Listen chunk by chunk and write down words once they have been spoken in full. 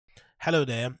Hello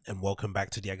there, and welcome back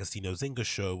to the AgostinhoZinga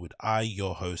show with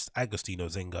your host,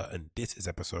 AgostinhoZinga, and this is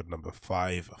episode number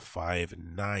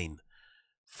 559.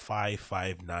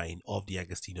 559 of the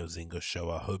AgostinhoZinga show.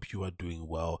 I hope you are doing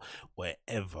well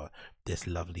wherever this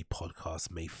lovely podcast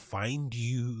may find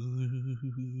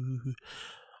you.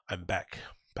 I'm back,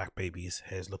 babies.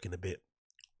 Hair's looking a bit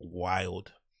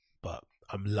wild, but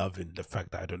I'm loving the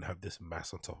fact that I don't have this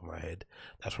mass on top of my head.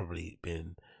 That's probably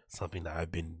been something that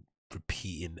I've been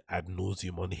repeating ad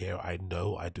nauseum on here. I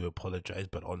know, I do apologize,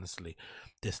 but honestly,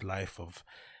 this life of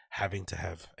having to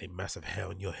have a massive hair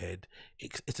on your head,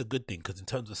 it's a good thing, because in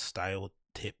terms of style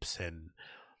tips and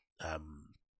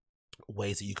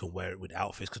ways that you can wear it with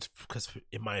outfits, because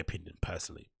in my opinion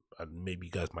personally, and maybe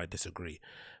you guys might disagree,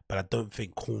 but I don't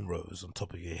think cornrows on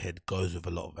top of your head goes with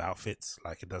a lot of outfits.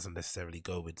 Like, it doesn't necessarily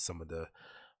go with some of the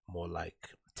more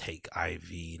like take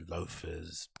Ivy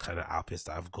loafers kind of outfits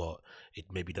that I've got. It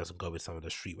maybe doesn't go with some of the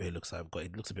streetwear looks that I've got.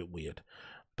 It looks a bit weird,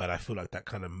 but I feel like that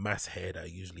kind of mass hair that I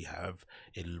usually have,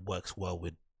 it works well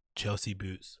with Chelsea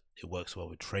boots, it works well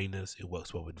with trainers, it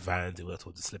works well with Vans, it works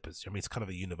well with the slippers. I mean, it's kind of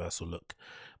a universal look.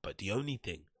 But the only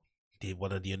thing,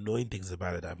 one of the annoying things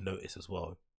about it I've noticed as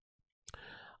well,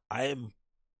 I am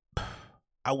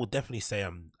I will definitely say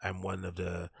I'm one of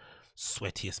the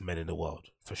sweatiest men in the world,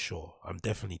 for sure. I'm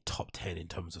definitely top 10 in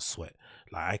terms of sweat.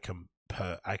 Like,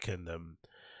 I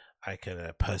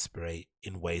can perspirate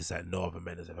in ways that no other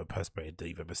man has ever perspirated that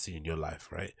you've ever seen in your life,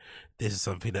 right? This is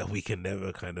something that we can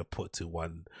never kind of put to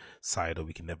one side, or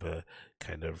we can never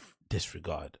kind of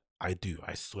disregard. I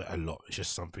sweat a lot. It's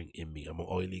just something in me. I'm an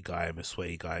oily guy, I'm a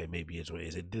sweaty guy. Maybe it's what it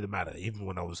is. It didn't matter. Even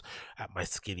when I was at my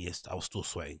skinniest, I was still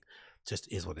sweating.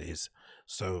 Just is what it is.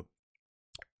 So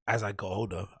as I got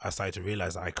older, I started to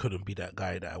realize that I couldn't be that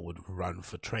guy that would run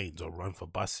for trains or run for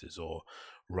buses or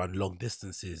run long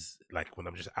distances, like when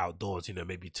I'm just outdoors,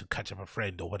 maybe to catch up a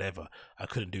friend or whatever. I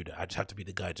couldn't do that. I just have to be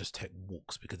the guy just take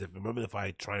walks, because if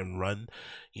I try and run,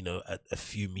 a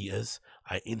few meters,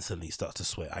 I instantly start to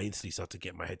sweat. I instantly start to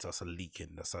get my head starts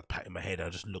leaking. I start patting my head. I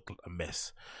just look a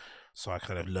mess. So I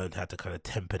kind of learned how to kind of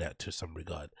temper that to some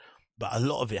regard. But a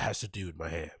lot of it has to do with my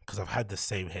hair, because I've had the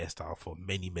same hairstyle for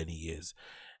many, many years,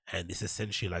 and it's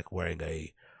essentially like wearing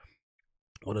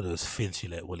one of those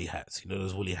insulate woolly hats.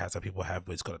 Those woolly hats that people have,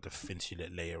 where it's got like the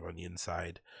insulate layer on the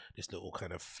inside, this little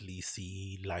kind of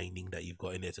fleecy lining that you've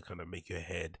got in there to kind of make your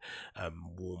head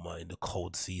warmer in the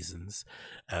cold seasons.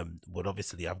 But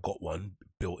obviously I've got one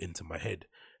built into my head,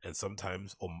 and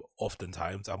sometimes, or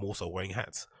oftentimes, I'm also wearing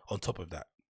hats on top of that.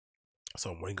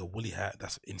 So I'm wearing a woolly hat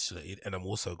that's insulated, and I'm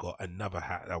also got another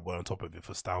hat that I wear on top of it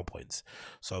for style points.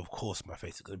 So of course my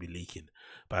face is going to be leaking.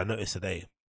 But I noticed today,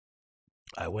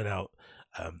 I went out.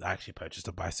 I actually purchased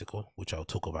a bicycle, which I'll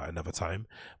talk about another time.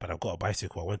 But I've got a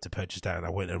bicycle. I went to purchase that, and I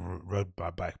went and rode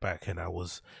my bike back, and I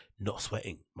was not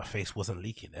sweating. My face wasn't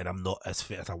leaking, and I'm not as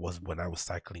fit as I was when I was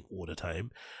cycling all the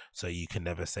time. So you can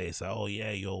never say it's like, oh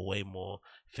yeah, you're way more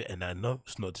fit. And I know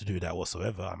it's not to do that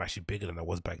whatsoever. I'm actually bigger than I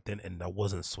was back then, and I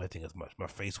wasn't sweating as much. My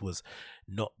face was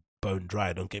not bone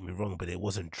dry, don't get me wrong, but it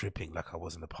wasn't dripping like I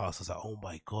was in the past. I was like, oh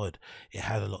my god, it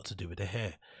had a lot to do with the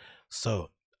hair. So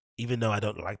even though I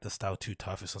don't like the style too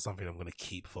tough, it's not something I'm going to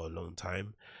keep for a long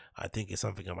time. I think it's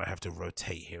something I might have to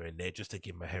rotate here and there, just to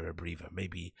give my hair a breather.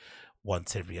 Maybe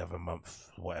once every other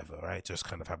month, whatever, right? Just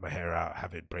kind of have my hair out,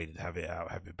 have it braided, have it out,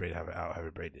 have it braided, have it out, have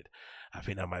it braided. I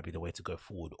think that might be the way to go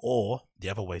forward. Or the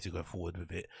other way to go forward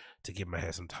with it, to give my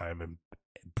hair some time and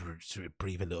to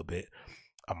breathe a little bit,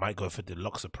 I might go for the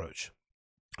locks approach.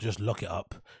 Just lock it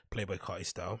up, Playboy Carti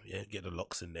style. Yeah, get the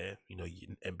locks in there,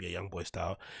 NBA Youngboy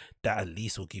style. That at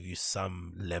least will give you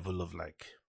some level of like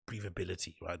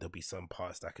breathability, right? There'll be some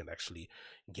parts that can actually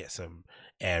get some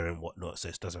air and whatnot, so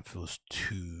it doesn't feel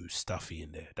too stuffy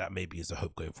in there. That maybe is the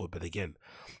hope going forward. But again,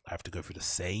 I have to go through the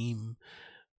same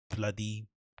bloody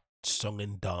song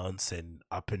and dance and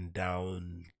up and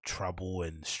down trouble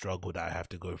and struggle that I have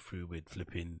to go through with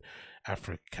flipping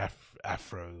Afro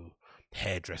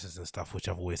hairdressers and stuff, which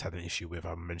I've always had an issue with.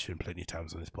 I've mentioned plenty of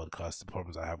times on this podcast the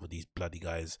problems I have with these bloody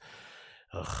guys.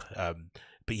 But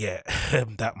yeah,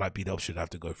 that might be the option I have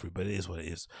to go through, but it is what it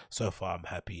is. So far I'm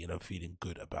happy and I'm feeling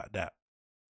good about that.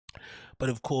 But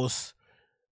of course,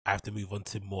 I have to move on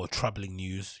to more troubling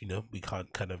news. We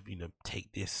can't kind of,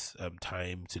 take this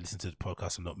time to listen to the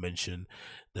podcast and not mention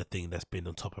the thing that's been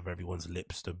on top of everyone's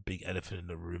lips, the big elephant in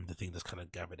the room, the thing that's kind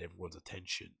of gathered everyone's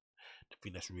attention, the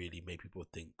thing that's really made people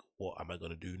think, what am I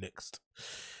going to do next?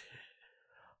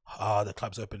 The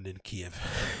club's opened in Kiev.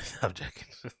 I'm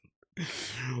joking.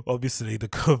 Obviously, the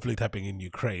conflict happening in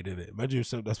Ukraine, isn't it? Imagine if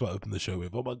that's what I opened the show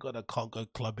with. Oh my god, I can't go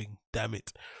clubbing. Damn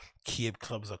it. Kiev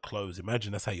clubs are closed.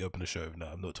 Imagine that's how you open the show. No,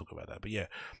 I'm not talking about that. But yeah,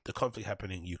 the conflict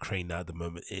happening in Ukraine now at the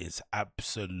moment is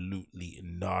absolutely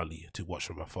gnarly to watch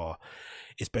from afar,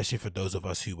 especially for those of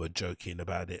us who were joking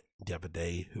about it the other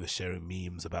day, who were sharing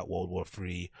memes about World War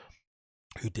III,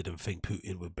 who didn't think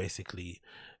Putin would basically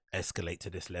escalate to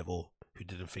this level, who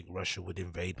didn't think Russia would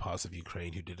invade parts of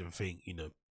Ukraine, who didn't think,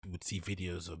 we would see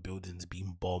videos of buildings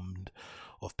being bombed,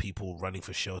 of people running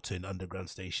for shelter in underground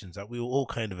stations. That we were all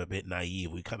kind of a bit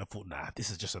naive. We kind of thought, nah, this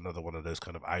is just another one of those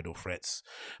kind of idle threats,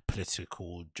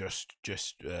 political,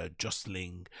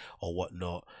 jostling or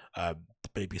whatnot.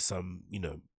 Maybe some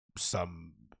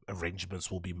arrangements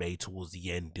will be made towards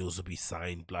the end, deals will be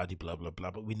signed, blah blah blah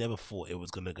blah. But we never thought it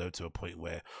was going to go to a point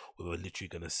where we were literally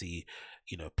going to see,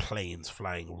 planes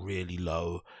flying really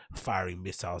low, firing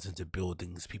missiles into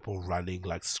buildings, people running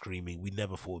like screaming. We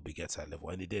never thought we'd get to that level,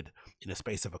 and it did in a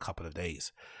space of a couple of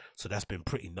days. So that's been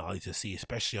pretty gnarly to see,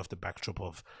 especially off the backdrop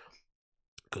of,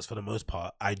 because for the most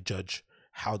part, I judge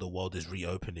how the world is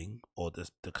reopening, or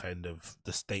the kind of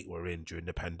the state we're in during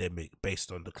the pandemic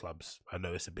based on the clubs. I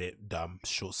know it's a bit dumb,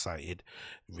 short-sighted,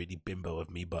 really bimbo of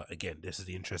me, but again, this is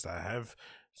the interest I have,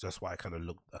 so that's why I kind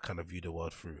of view the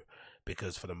world through.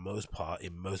 Because for the most part,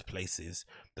 in most places,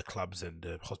 the clubs and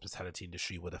the hospitality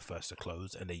industry were the first to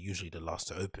close, and they're usually the last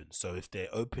to open. So if they're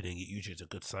opening, it usually is a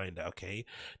good sign that, okay,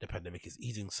 the pandemic is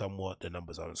easing somewhat, the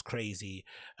numbers aren't as crazy,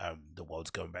 the world's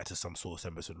going back to some sort of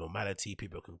semblance of normality,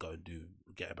 people can go and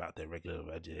get about their regular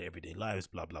everyday lives,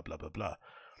 blah blah blah blah blah.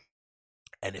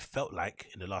 And it felt like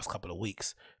in the last couple of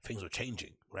weeks things were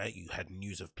changing, right? You had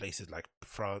news of places like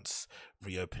France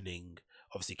reopening.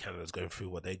 Obviously Canada's going through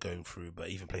what they're going through, but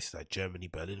even places like Germany,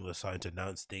 Berlin were starting to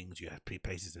announce things. You had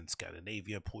places in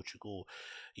Scandinavia, Portugal.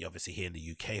 You obviously here in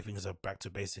the UK, things are back to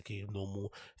basically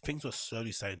normal. Things were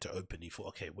slowly starting to open. You thought,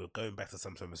 okay, we're going back to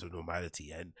some semblance of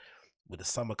normality. And with the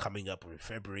summer coming up, or in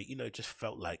February, it just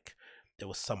felt like there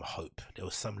was some hope, there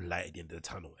was some light at the end of the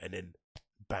tunnel. And then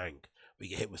bang, we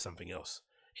get hit with something else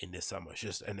in this summer. It's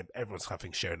just, and everyone's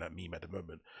sharing that meme at the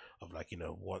moment of like,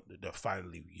 what,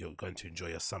 finally you're going to enjoy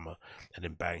your summer, and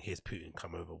then bang, here's Putin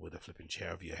come over with a flipping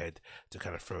chair over your head to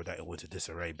kind of throw that into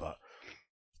disarray. But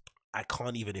I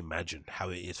can't even imagine how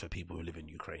it is for people who live in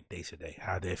Ukraine day to day,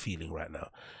 how they're feeling right now,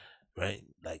 right?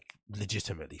 Like,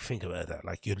 legitimately think about that.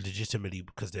 Like, you're legitimately,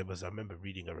 because I remember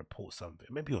reading a report, something,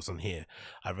 maybe it was on here,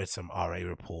 I read some RA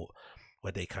report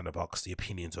where they kind of asked the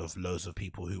opinions of loads of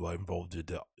people who are involved with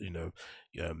the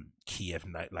Kiev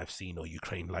nightlife scene, or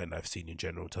Ukraine nightlife scene in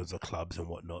general, in terms of clubs and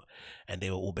whatnot. And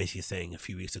they were all basically saying a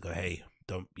few weeks ago, hey,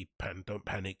 don't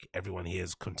panic, everyone here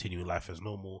is continuing life as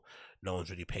normal, no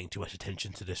one's really paying too much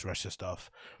attention to this Russia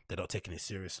stuff, they're not taking it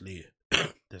seriously,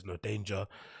 there's no danger,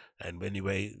 and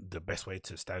anyway, the best way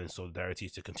to stand in solidarity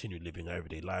is to continue living our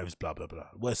everyday lives, blah blah blah,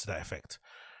 words to that effect.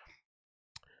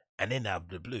 And then out of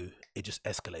the blue, it just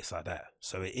escalates like that.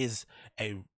 So it is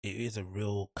a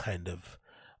real kind of,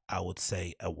 I would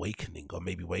say, awakening, or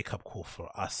maybe wake up call for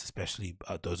us, especially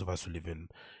those of us who live in,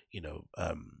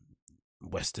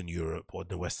 Western Europe or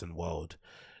the Western world,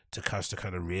 to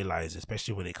kind of realize,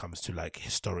 especially when it comes to like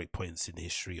historic points in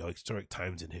history, or historic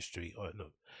times in history, or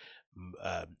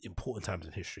no, important times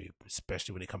in history,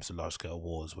 especially when it comes to large scale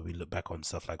wars, where we look back on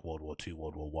stuff like World War II,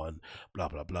 World War I, blah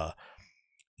blah blah.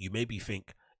 You maybe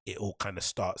think it all kind of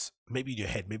starts maybe in your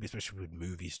head, maybe especially with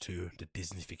movies too, the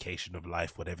Disneyfication of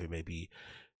life, whatever it may be.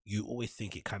 You always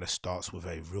think it kind of starts with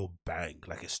a real bang,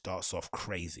 like it starts off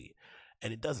crazy,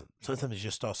 and it doesn't. Sometimes it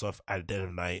just starts off at the dead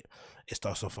of night. It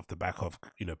starts off the back of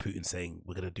Putin saying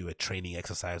we're gonna do a training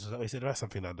exercise. He said that's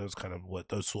something like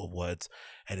those sort of words,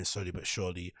 and then slowly but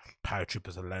surely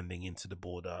paratroopers are landing into the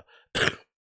border.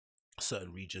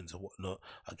 Certain regions and whatnot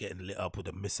are getting lit up with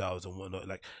the missiles and whatnot.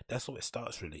 Like, that's how it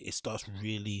starts. Really, it starts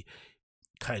really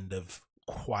kind of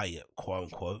quiet, quote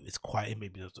unquote. It's quiet,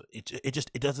 maybe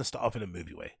it doesn't start off in a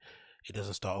movie way. It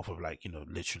doesn't start off with like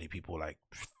literally people like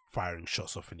firing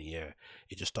shots off in the air.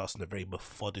 It just starts in a very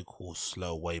methodical,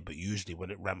 slow way. But usually when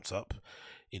it ramps up,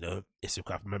 it's,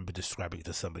 I remember describing it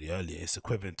to somebody earlier, it's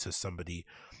equivalent to somebody,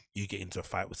 you get into a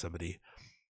fight with somebody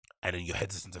and then your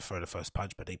hesitant to throw the first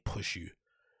punch, but they push you.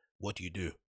 What do?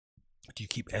 Do you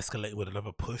keep escalating with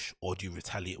another push, or do you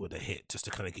retaliate with a hit just to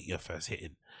kind of get your first hit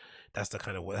in? That's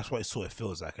what it sort of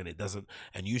feels like. And it doesn't,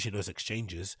 and usually those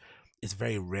exchanges, it's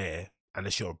very rare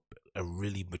unless you're a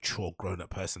really mature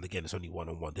grown-up person. Again, it's only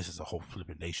one-on-one. This is a whole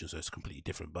flipping nation, so it's completely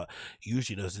different. But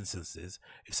usually in those instances,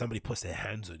 if somebody puts their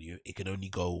hands on you, it can only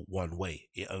go one way.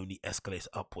 It only escalates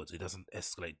upwards, it doesn't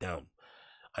escalate down.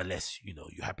 unless, you know,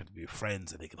 you happen to be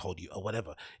friends and they can hold you or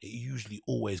whatever. It usually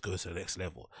always goes to the next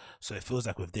level. So it feels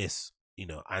like with this, you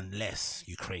know, unless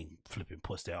Ukraine flipping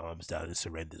puts their arms down and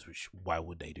surrenders, which why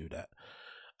would they do that?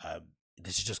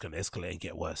 This is just going to escalate and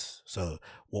get worse. So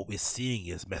what we're seeing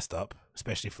is messed up,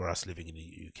 especially for us living in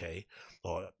the UK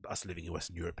or us living in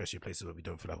Western Europe, especially places where we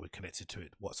don't feel like we're connected to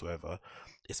it whatsoever.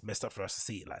 It's messed up for us to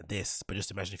see it like this. But just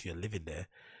imagine if you're living there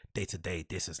day to day,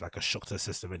 this is like a shock to the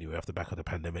system anyway off the back of the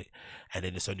pandemic. And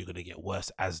then it's only going to get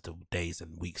worse as the days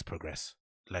and weeks progress.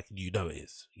 Like, you know it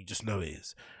is. You just know it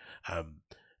is. And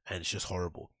it's just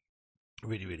horrible.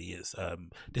 Really, really is.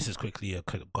 This is quickly a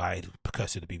guide,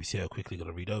 courtesy of the BBC. I'm quickly going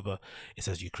to read over. It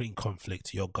says, Ukraine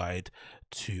conflict, your guide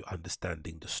to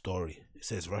understanding the story. It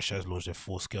says, Russia has launched a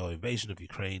full-scale invasion of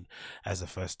Ukraine as the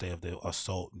first day of the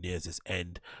assault nears its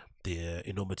end. The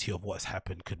enormity of what's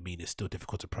happened could mean it's still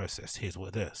difficult to process. Here's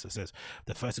what it is. It says,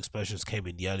 the first explosions came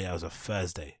in the early hours of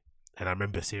Thursday. And I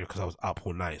remember seeing it because I was up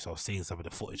all night, so I was seeing some of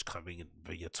the footage coming in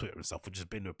via Twitter and stuff, which has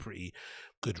been a pretty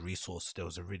good resource. There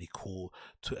was a really cool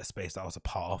Twitter space that I was a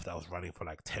part of that was running for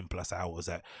like 10 plus hours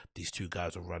that these two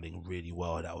guys were running really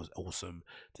well. That was awesome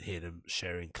to hear them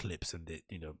sharing clips and,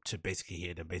 you know, to basically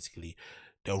hear them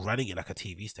they were running it like a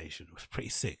TV station. It was pretty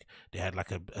sick. They had like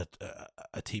a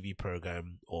TV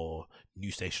program or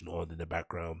news station on in the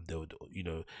background. They would, you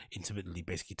know, intimately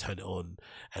basically turn it on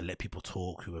and let people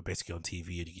talk who were basically on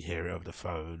TV, and you can hear it over the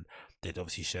phone. They'd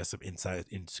obviously share some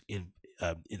insightful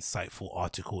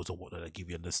articles or whatnot that give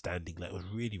you understanding. Like, it was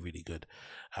really, really good.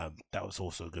 That was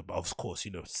also good. But of course,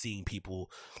 you know, seeing people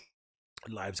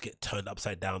lives get turned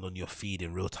upside down on your feed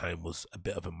in real time was a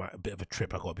bit of a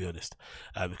trip, I gotta be honest.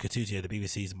 We continue here. The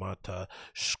BBC's Marta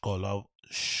Shokalo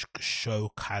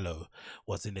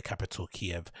was in the capital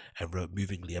Kiev and wrote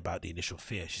movingly about the initial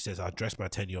fear. She says, I dressed my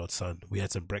 10-year-old son. We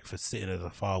had some breakfast sitting at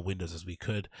as far windows as we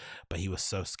could, but he was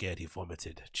so scared he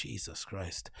vomited. Jesus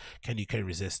Christ. Can Ukraine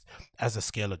resist? As the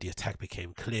scale of the attack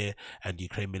became clear and the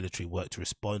Ukraine military worked to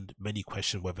respond, many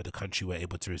questioned whether the country were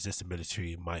able to resist the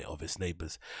military might of its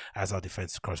neighbors. As our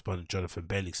defense correspondent Jonathan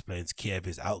Bell explains, Kiev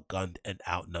is outgunned and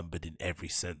outnumbered in every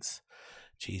sense.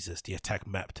 Jesus, the attack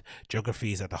mapped.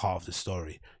 Geography is at the heart of the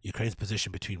story. Ukraine's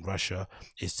position between Russia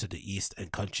is to the east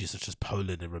and countries such as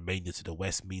Poland and Romania to the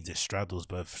west means it straddles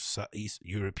both East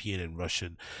European and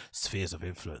Russian spheres of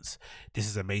influence. This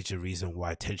is a major reason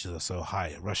why tensions are so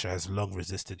high. Russia has long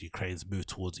resisted Ukraine's move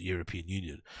towards the European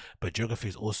Union, but geography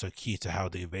is also key to how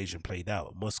the invasion played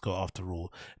out. Moscow, after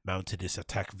all, mounted its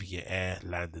attack via air,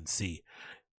 land and sea.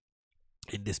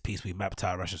 In this piece, we mapped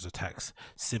out Russia's attacks.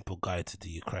 Simple guide to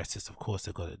the crisis. Of course,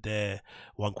 they got it there.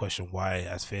 One question: why,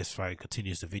 as fierce fighting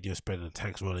continues, the video spread and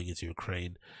tanks rolling into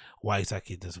Ukraine? Why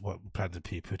exactly does what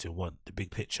Vladimir Putin want? The big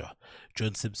picture.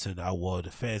 John Simpson, our World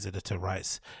Affairs editor,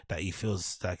 writes that he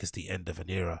feels like it's the end of an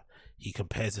era. He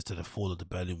compares it to the fall of the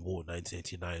Berlin Wall in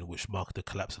 1989, which marked the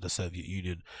collapse of the Soviet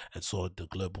Union and saw the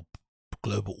global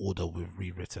order was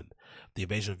rewritten. The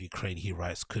invasion of Ukraine, he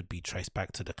writes, could be traced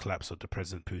back to the collapse of the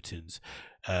President Putin's,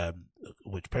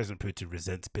 which President Putin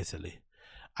resents bitterly.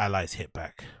 Allies hit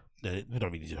back. We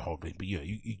don't really do the whole thing, but you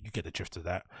get the drift of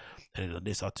that. And on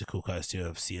this article, courtesy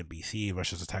of CNBC,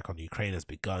 Russia's attack on Ukraine has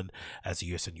begun as the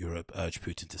US and Europe urge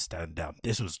Putin to stand down.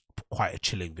 This was quite a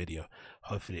chilling video.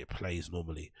 Hopefully it plays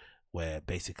normally, where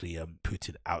basically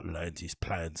Putin outlines his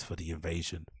plans for the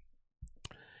invasion.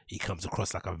 He comes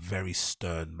across like a very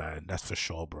stern man, that's for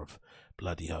sure, bruv.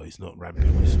 Bloody hell, he's not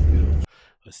ramping.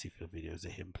 Let's see if the video is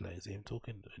him playing. Is it him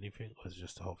talking anything, or is it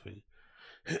just the whole thing?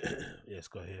 Yes,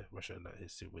 go here. Russia,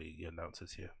 let's see what he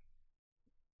announces here.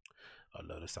 I'll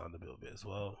load the sound a little bit as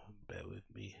well. Bear with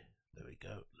me. There we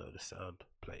go. Load the sound.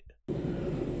 Play it.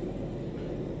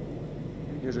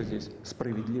 Где же здесь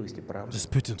справедливость и правда?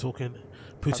 Just Putin talking.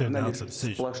 Putin announced a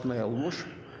decision. Сплошная ложь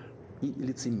и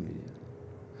лицемерие.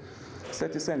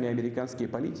 Кстати, сами американские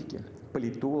политики,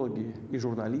 политологи и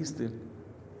журналисты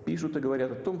пишут и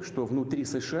говорят о том, что внутри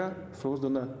США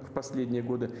создана в последние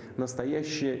годы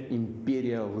настоящая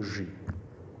империя лжи.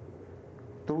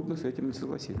 Трудно с этим не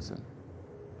согласиться.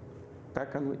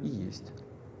 Так оно и есть.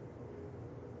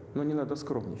 Но не надо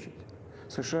скромничать.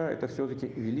 США – это все-таки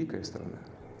великая страна.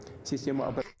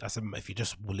 Система if you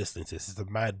just were listening to this, it's a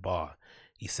mad bar.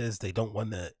 He says they don't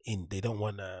want to,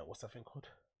 what's that thing called?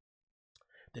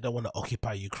 They don't want to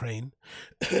occupy Ukraine.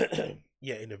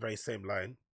 Yeah, in the very same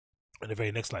line, in the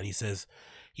very next line, he says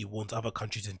he warns other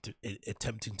countries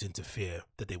attempting to interfere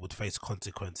that they would face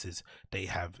consequences they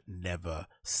have never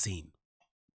seen.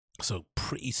 So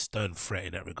pretty stern threat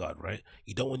in that regard, right?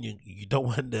 You don't want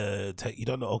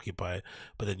to occupy,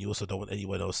 but then you also don't want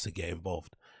anyone else to get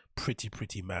involved.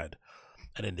 Pretty mad.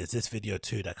 And then there's this video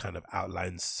too that kind of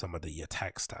outlines some of the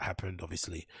attacks that happened.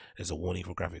 Obviously, there's a warning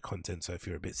for graphic content, so if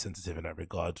you're a bit sensitive in that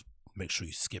regard, make sure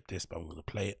you skip this, but I'm going to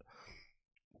play it.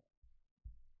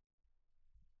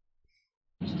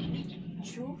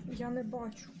 Чув? Я не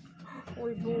бачу.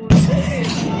 Ой, Боже.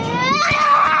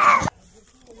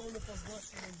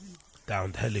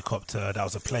 Downed helicopter, that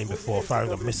was a plane before,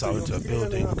 firing a missile into a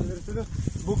building.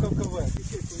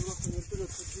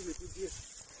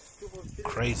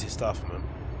 Crazy stuff, man.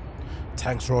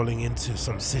 Tanks rolling into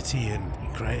some city in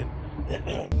Ukraine.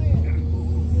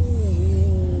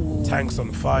 Tanks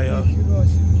on fire.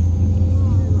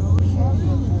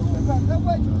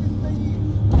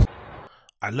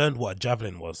 I learned what a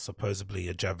javelin was. Supposedly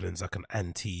a javelin's like an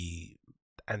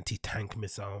anti-tank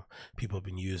missile people have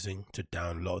been using to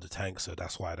down a lot of the tanks, so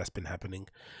that's why that's been happening.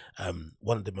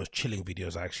 One of the most chilling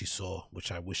videos I actually saw,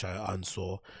 which I wish I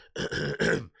unsaw,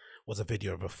 was a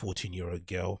video of a 14-year-old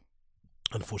girl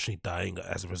unfortunately dying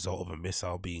as a result of a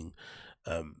missile being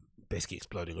basically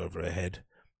exploding over her head.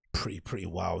 Pretty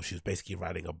wild. She was basically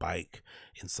riding a bike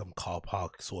in some car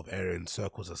park sort of area in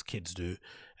circles as kids do,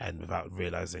 and without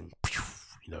realizing,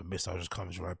 you know, missile just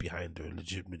comes right behind her and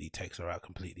legitimately takes her out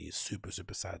completely. It's super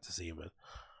sad to see, man.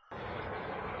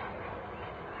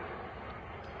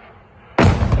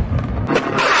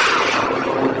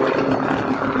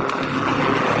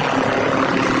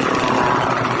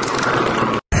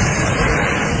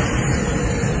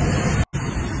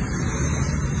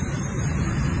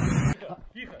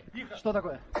 Что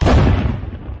такое?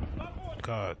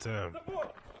 God damn.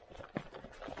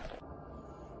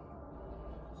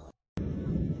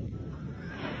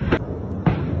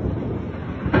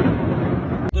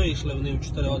 Де йшли вони в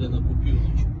 4 години по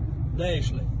півночі? Де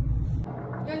йшли?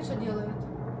 Глянь, что делают.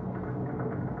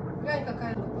 Глянь,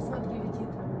 какая, посмотри, летит.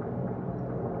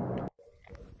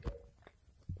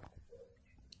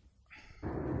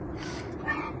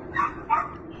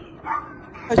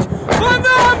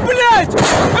 Она, блядь!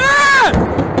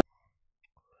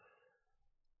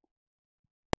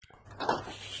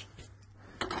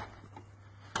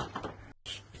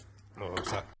 Oh,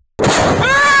 what's that?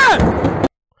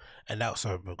 And now,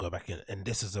 sorry, we'll go back in. And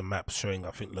this is a map showing,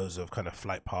 I think, loads of kind of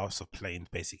flight paths of planes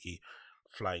basically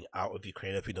flying out of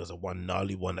Ukraine. I think there was a one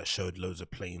gnarly one that showed loads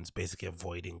of planes basically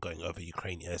avoiding going over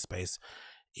Ukrainian airspace,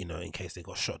 you know, in case they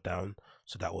got shot down.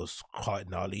 So that was quite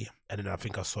gnarly. And then I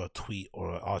think I saw a tweet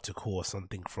or an article or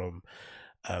something from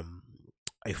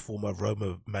a former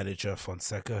Roma manager,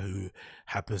 Fonseca, who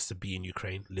happens to be in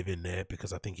Ukraine, living there,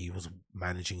 because I think he was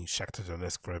managing Shakhtar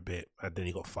Donetsk for a bit, and then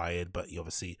he got fired, but he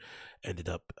obviously ended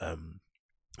up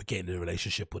getting in a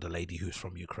relationship with a lady who's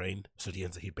from Ukraine, so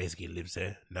he basically lives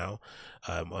there now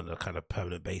on a kind of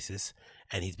permanent basis,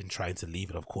 and he's been trying to leave.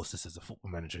 And of course, this is a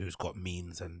football manager who's got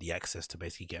means and the access to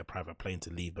basically get a private plane to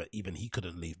leave, but even he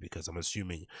couldn't leave because I'm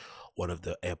assuming one of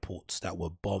the airports that were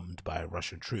bombed by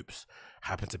Russian troops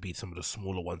happened to be some of the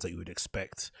smaller ones that you would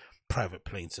expect private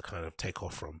planes to kind of take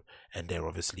off from, and they're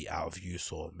obviously out of use,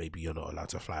 or maybe you're not allowed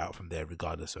to fly out from there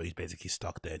regardless. So he's basically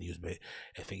stuck there, and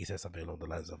I think he said something along the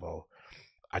lines of, "Oh,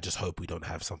 I just hope we don't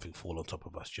have something fall on top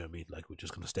of us." Do you know what I mean? Like, we're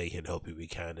just going to stay here and help if we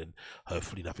can, and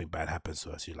hopefully nothing bad happens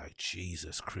to us. You're like,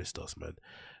 Jesus Christos, man.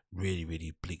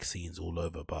 Really bleak scenes all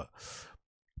over. But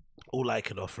all I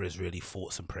can offer is really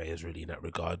thoughts and prayers, really, in that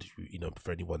regard. You know,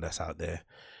 for anyone that's out there,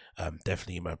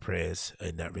 definitely my prayers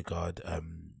in that regard.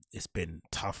 It's been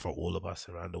tough for all of us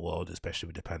around the world, especially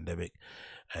with the pandemic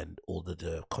and all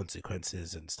the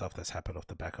consequences and stuff that's happened off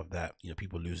the back of that. You know,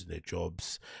 people losing their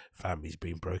jobs, families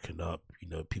being broken up, you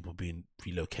know, people being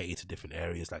relocated to different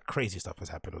areas. Like, crazy stuff has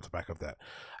happened off the back of that.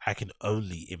 I can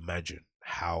only imagine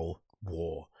how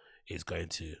war is going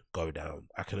to go down.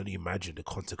 I can only imagine the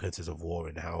consequences of war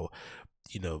and how,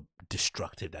 you know,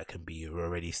 destructive that can be. We're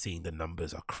already seeing the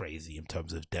numbers are crazy in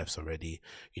terms of deaths already.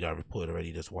 You know, I reported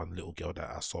already there's one little girl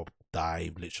that I saw die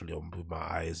literally with my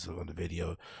eyes on the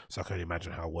video, so I can only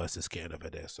imagine how worse it's getting over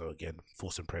there. So again,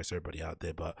 force and prayers to everybody out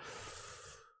there, but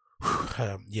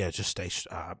yeah, just stay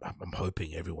I'm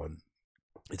hoping everyone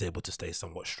is able to stay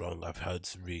somewhat strong. I've heard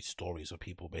some real stories of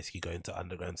people basically going to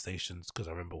underground stations, because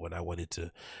I remember when I wanted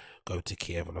to go to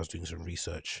Kiev and I was doing some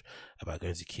research about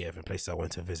going to Kiev and places I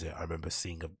went to visit, I remember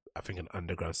seeing I think an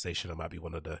underground station that might be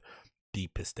one of the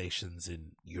deepest stations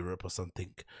in Europe or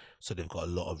something. So they've got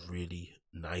a lot of really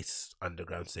nice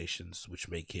underground stations, which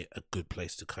make it a good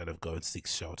place to kind of go and seek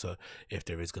shelter if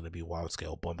there is going to be wild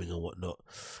scale bombing and whatnot.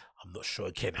 I'm not sure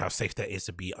again how safe that is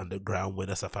to be underground when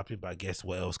that stuff happening, but I guess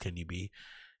what else can you be?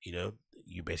 You know,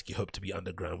 you basically hope to be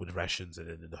underground with rations, and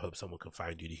then in the hope someone can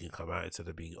find you and you can come out instead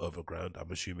of being overground, I'm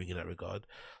assuming, in that regard.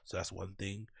 So that's one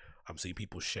thing. I'm seeing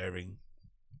people sharing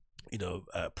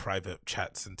private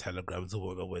chats and telegrams or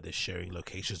whatnot, where they're sharing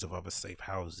locations of other safe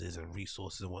houses and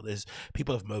resources and what. There's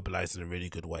people have mobilized in a really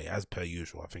good way, as per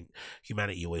usual. I think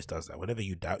humanity always does that. Whenever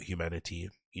you doubt humanity,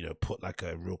 put like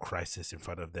a real crisis in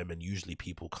front of them, and usually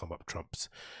people come up trumps.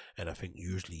 And I think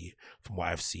usually, from what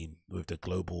I've seen with the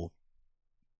global,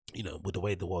 with the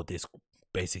way the world is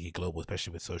basically global,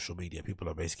 especially with social media, people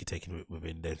are basically taking it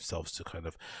within themselves to kind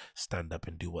of stand up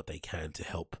and do what they can to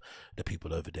help the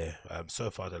people over there. So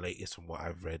far, the latest from what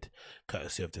I've read,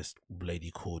 courtesy of this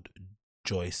lady called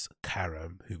Joyce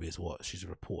Karam, who is she's a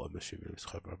reporter, I'm assuming it's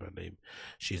her name.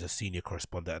 She's a senior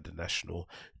correspondent at the National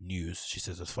News. She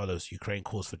says as follows: Ukraine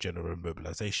calls for general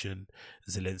mobilization.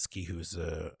 Zelensky, who is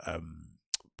a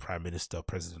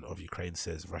president of Ukraine,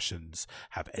 says Russians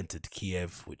have entered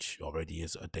Kiev, which already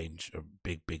is a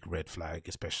big red flag,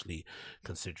 especially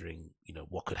considering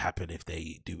what could happen if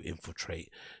they do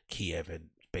infiltrate Kiev and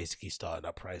basically start an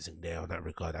uprising there. In that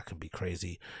regard, that can be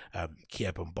crazy.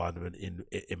 Kiev bombardment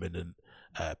imminent.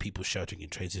 People shouting in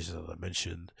train stations, as I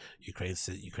mentioned. Ukraine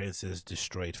says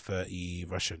destroyed 30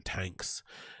 Russian tanks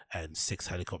and 6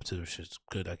 helicopters, which is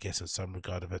good, I guess, in some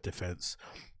regard of a defense.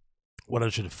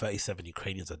 137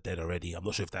 Ukrainians are dead already. I'm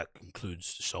not sure if that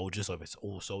includes soldiers or if it's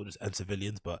all soldiers and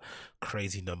civilians, but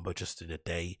crazy number just in a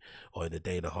day or in a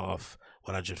day and a half.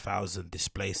 100,000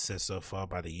 displaced, says so far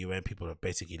by the UN. People have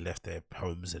basically left their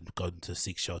homes and gone to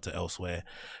seek shelter elsewhere.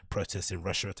 Protests in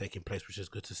Russia are taking place, which is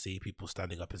good to see. People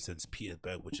standing up in St.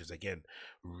 Petersburg, which is again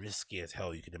risky as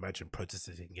hell. You can imagine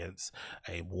protesting against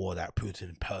a war that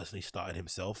Putin personally started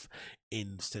himself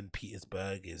in St.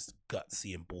 Petersburg is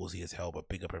gutsy and ballsy as hell, but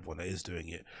big up everyone that is doing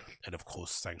it, and of course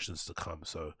sanctions to come.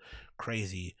 So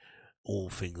crazy, all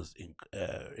things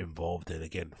involved. And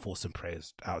again, thoughts and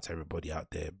prayers out to everybody out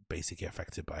there basically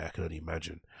affected by it. I can only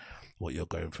imagine what you're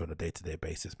going through on a day-to-day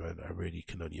basis, man. I really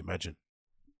can only imagine.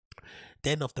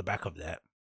 Then off the back of that,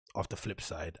 off the flip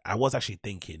side, I was actually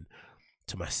thinking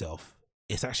to myself,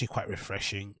 it's actually quite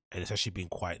refreshing and it's actually been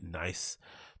quite nice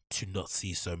to not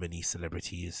see so many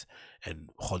celebrities and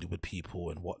Hollywood people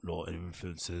and whatnot and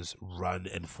influencers run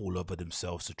and fall over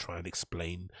themselves to try and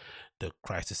explain the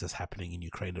crisis that's happening in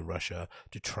Ukraine and Russia,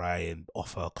 to try and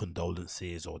offer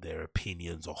condolences or their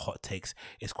opinions or hot takes.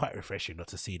 It's quite refreshing not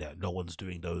to see that. No one's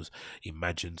doing those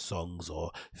imagined songs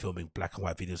or filming black and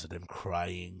white videos of them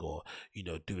crying or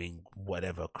doing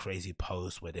whatever crazy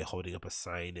posts where they're holding up a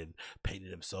sign and painting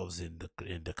themselves in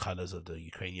the colors of the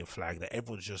Ukrainian flag. That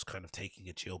everyone's just kind of taking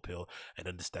a chill pill and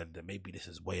understand that maybe this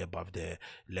is way above their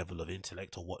level of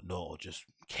intellect or whatnot, or just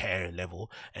care level,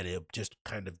 and they're just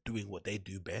kind of doing what they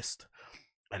do best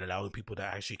and allowing people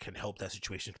that actually can help that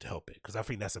situation to help it. Because I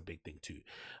think that's a big thing too.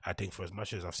 I think for as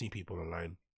much as I've seen people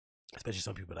online, especially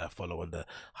some people that I follow on the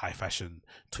high fashion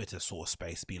Twitter sort of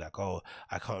space, be like, oh,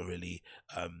 I can't really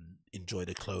enjoy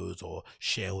the clothes or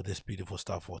share all this beautiful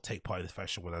stuff or take part in this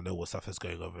fashion when I know what stuff is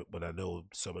going on, when I know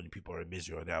so many people are in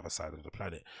misery on the other side of the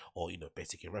planet, or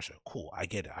basically Russia. Cool, I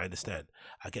get it, I understand,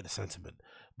 I get the sentiment,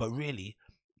 but really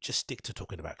just stick to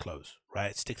talking about clothes,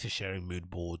 right? Stick to sharing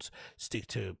mood boards, stick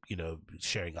to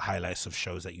sharing highlights of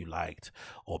shows that you liked,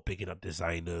 or bigging up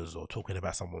designers, or talking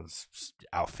about someone's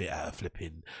outfit at a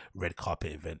flipping red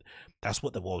carpet event. That's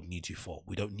what the world needs you for.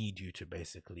 We don't need you to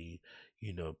basically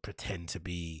pretend to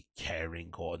be caring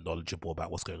or knowledgeable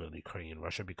about what's going on in Ukraine and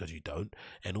Russia, because you don't.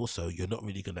 And also, you're not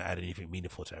really going to add anything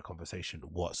meaningful to that conversation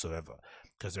whatsoever,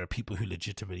 because there are people who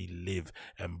legitimately live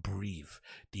and breathe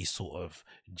these sort of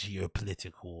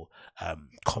geopolitical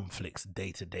conflicts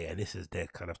day to day, and this is their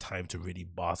kind of time to really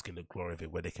bask in the glory of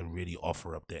it, where they can really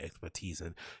offer up their expertise,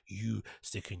 and you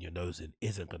sticking your nose in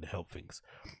isn't going to help things.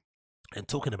 And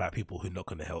talking about people who are not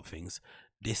going to help things,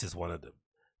 this is one of them.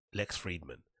 Lex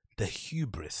Fridman. The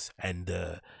hubris and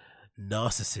the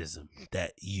narcissism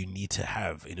that you need to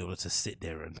have in order to sit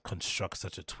there and construct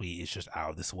such a tweet is just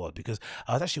out of this world. Because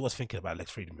I was thinking about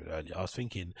Lex Fridman earlier. I was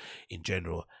thinking in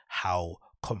general how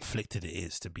conflicted it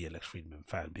is to be a Lex Fridman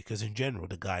fan, because in general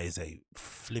the guy is a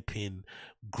flipping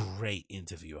great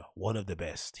interviewer, one of the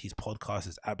best. His podcast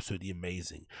is absolutely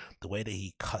amazing. The way that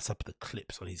he cuts up the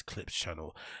clips on his clips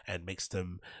channel and makes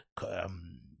them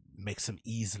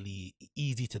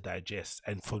easy to digest,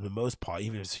 and for the most part,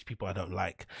 even if it's people I don't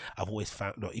like, I've always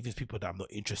found, no, even people that I'm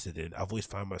not interested in, I've always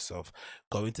found myself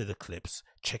going to the clips,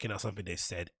 checking out something they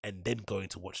said, and then going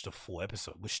to watch the full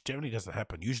episode, which generally doesn't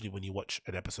happen. Usually when you watch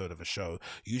an episode of a show,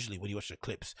 usually when you watch the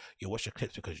clips, you watch the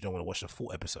clips because you don't want to watch the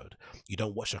full episode. You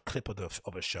don't watch a clip of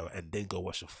a show and then go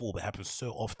watch the full. But it happens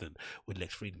so often with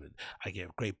Lex Fridman. I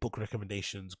get great book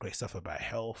recommendations, great stuff about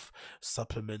health,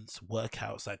 supplements,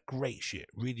 workouts, like great shit,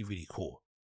 really cool.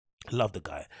 Love the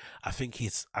guy. I think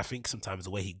sometimes the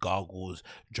way he gargles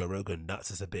Joe Rogan nuts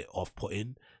is a bit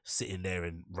off-putting. Sitting there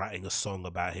and writing a song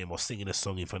about him or singing a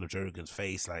song in front of Joe Rogan's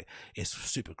face, like, it's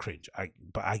super cringe.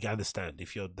 But I understand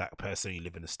if you're that person, you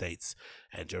live in the States,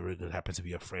 and Joe Rogan happens to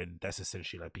be your friend. That's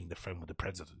essentially like being the friend with the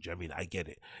president. Do you know what I mean? I get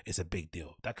it. It's a big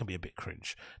deal. That can be a bit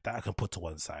cringe. That I can put to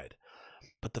one side.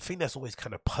 But the thing that's always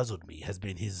kind of puzzled me has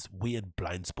been his weird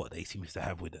blind spot that he seems to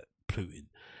have with Putin.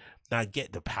 Now, I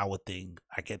get the power thing,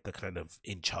 I get the kind of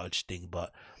in charge thing,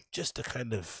 but just the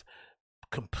kind of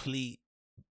complete,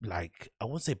 like, I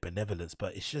won't say benevolence,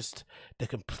 but it's just the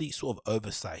complete sort of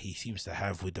oversight he seems to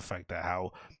have with the fact that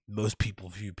how most people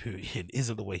view Putin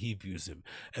isn't the way he views him.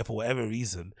 And for whatever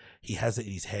reason, he has it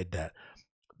in his head that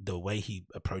the way he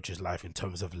approaches life in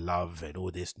terms of love and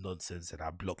all this nonsense, and I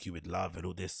block you with love and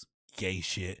all this gay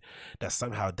shit, that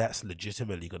somehow that's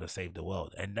legitimately going to save the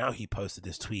world. And now he posted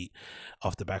this tweet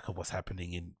off the back of what's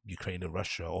happening in Ukraine and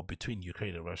Russia, or between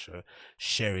Ukraine and Russia,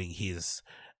 sharing his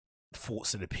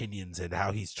thoughts and opinions and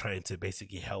how he's trying to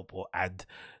basically help or add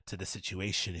to the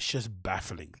situation. It's just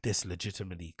baffling. This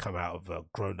legitimately come out of a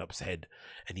grown-up's head,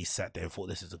 and he sat there and thought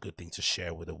this is a good thing to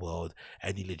share with the world,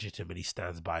 and he legitimately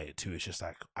stands by it too. It's just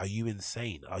like, are you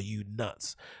insane? Are you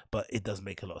nuts? But it does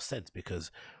make a lot of sense,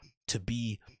 because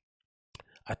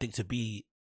I think to be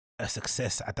a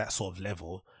success at that sort of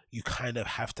level, you kind of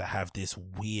have to have this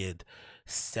weird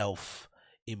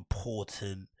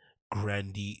self-important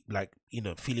like, you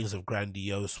know, feelings of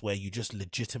grandiose, where you just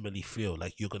legitimately feel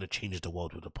like you're going to change the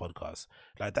world with a podcast.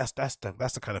 Like, that's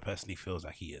the kind of person he feels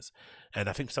like he is. And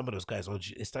I think some of those guys,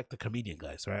 it's like the comedian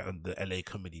guys, right, and the LA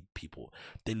comedy people,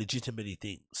 they legitimately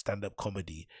think stand-up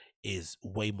comedy is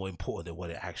way more important than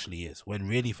what it actually is, when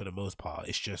really, for the most part,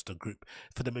 it's just a group.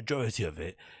 For the majority of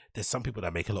it, there's some people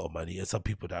that make a lot of money and some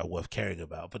people that are worth caring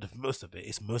about, but for most of it,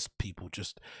 it's most people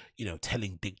just, you know,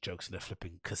 telling dick jokes in a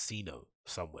flipping casino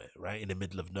somewhere, right, in the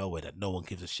middle of nowhere, that no one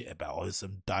gives a shit about, or in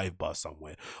some dive bar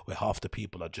somewhere where half the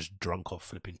people are just drunk off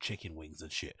flipping chicken wings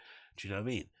and shit. Do you know what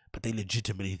I mean? But they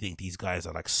legitimately think these guys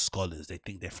are like scholars. They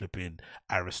think they're flipping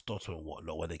Aristotle and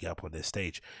whatnot when they get up on their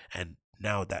stage. And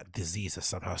now that disease has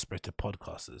somehow spread to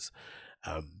podcasters.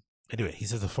 Anyway, he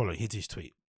says the following. Here's his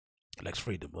tweet. Lex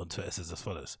Fridman on Twitter says as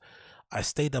follows: I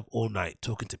stayed up all night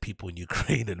talking to people in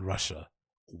Ukraine and Russia.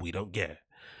 We don't care.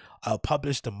 I'll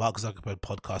publish the Mark Zuckerberg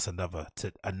podcast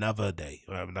another day.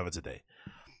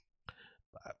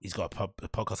 He's got a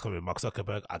podcast coming with Mark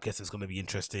Zuckerberg. I guess it's going to be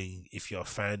interesting if you're a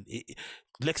fan.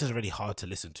 Lex is really hard to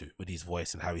listen to with his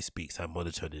voice and how he speaks, how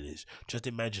monotone it is. Just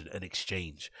imagine an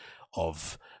exchange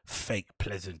of fake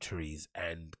pleasantries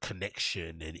and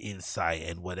connection and insight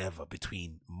and whatever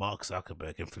between Mark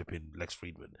Zuckerberg and flipping Lex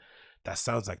Fridman. That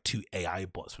sounds like two AI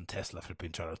bots from Tesla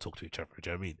flipping trying to talk to each other. Do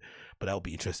you know what I mean? But that will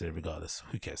be interesting regardless.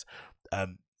 Who cares?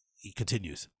 He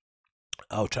continues.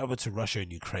 I'll travel to Russia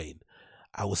and Ukraine.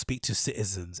 I will speak to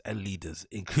citizens and leaders,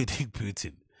 including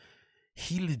Putin.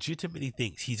 He legitimately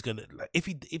thinks he's gonna, like, if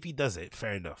he does it,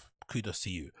 fair enough, kudos to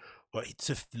you. But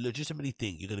to legitimately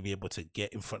think you're gonna be able to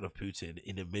get in front of Putin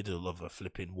in the middle of a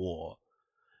flipping war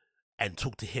and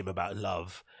talk to him about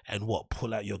love and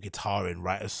pull out your guitar and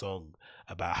write a song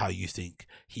about how you think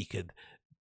he could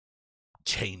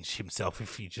change himself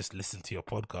if you just listen to your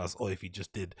podcast, or if you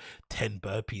just did 10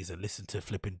 burpees and listen to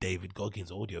flipping David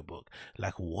Goggins audiobook.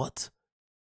 Like, what?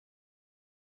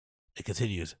 It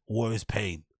continues. War is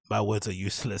pain. My words are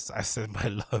useless. I send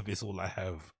my love is all I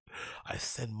have. I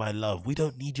send my love. We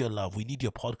don't need your love. We need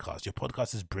your podcast. Your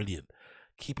podcast is brilliant.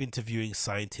 Keep interviewing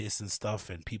scientists and stuff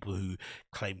and people who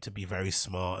claim to be very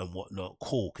smart and whatnot.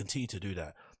 Cool. Continue to do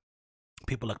that.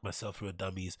 People like myself who are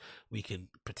dummies, we can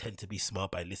pretend to be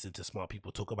smart by listening to smart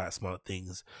people talk about smart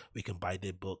things. We can buy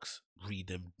their books, read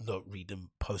them, not read them,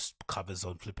 post covers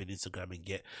on flipping Instagram and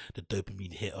get the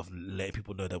dopamine hit of letting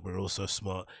people know that we're all so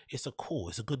smart. It's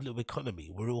a good little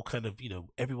economy. We're all kind of, you know,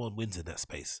 everyone wins in that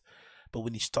space. But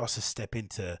when he starts to step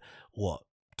into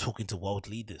talking to world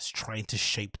leaders, trying to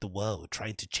shape the world,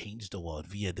 trying to change the world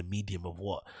via the medium of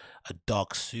a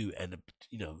dark suit and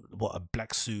a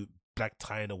black suit, black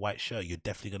tie and a white shirt, you're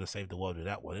definitely going to save the world with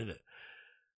that one, isn't it?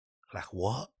 Like,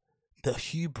 what? The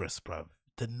hubris, bruv.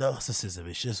 The narcissism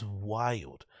is just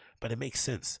wild. But it makes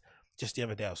sense. Just the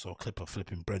other day I saw a clip of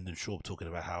flipping Brendan Schaub talking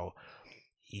about how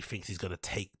he thinks he's going to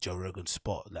take Joe Rogan's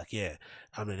spot. Like, yeah,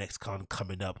 I'm the next con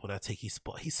coming up. When I take his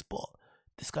spot.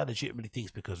 This guy legitimately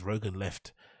thinks because Rogan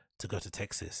left to go to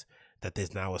Texas that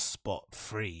there's now a spot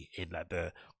free in like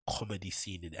the comedy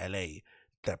scene in LA,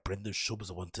 that Brendan Schaub is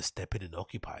the one to step in and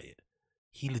occupy it.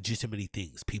 He legitimately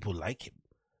thinks people like him.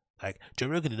 Like, Joe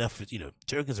Rogan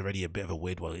Joe Rogan's already a bit of a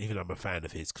weird one, even though I'm a fan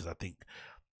of his, because I think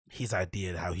his idea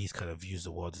and how he's kind of views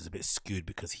the world is a bit skewed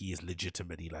because he is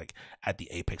legitimately like at the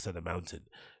apex of the mountain.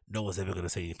 No one's ever going to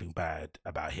say anything bad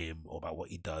about him or about what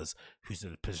he does, who's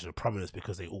in a position of prominence,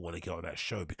 because they all want to get on that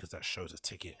show, because that show's a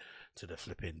ticket to the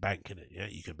flipping bank, innit? Yeah,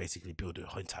 you can basically build an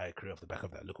entire career off the back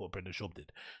of that. Look what Brendan Schaub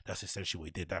did. That's essentially what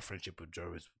he did. That friendship with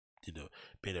Joe has, you know,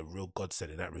 been a real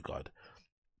godsend in that regard.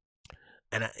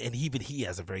 And even he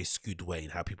has a very skewed way in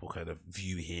how people kind of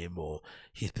view him or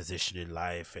his position in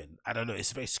life. And I don't know,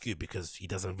 it's very skewed because he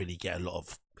doesn't really get a lot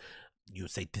of, you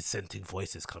would say, dissenting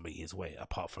voices coming his way,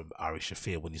 apart from Ari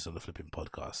Shafir when he's on the flipping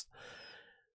podcast.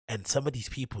 And some of these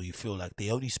people, you feel like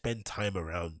they only spend time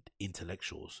around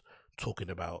intellectuals talking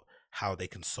about how they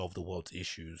can solve the world's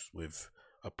issues with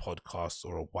a podcast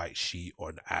or a white sheet or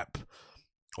an app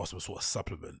or some sort of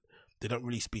supplement. They don't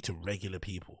really speak to regular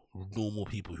people, normal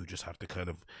people who just have to kind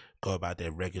of go about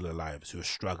their regular lives, who are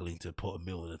struggling to put a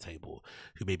meal on the table,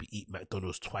 who maybe eat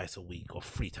McDonald's twice a week or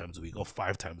 3 times a week or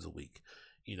 5 times a week,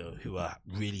 you know, who are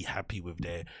really happy with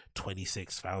their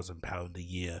 £26,000 a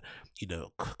year, you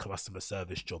know, customer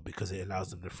service job, because it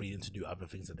allows them the freedom to do other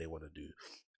things that they want to do.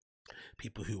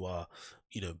 People who are,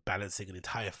 you know, balancing an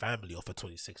entire family off a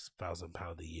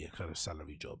 £26,000 a year kind of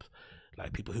salary job.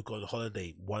 Like people who go on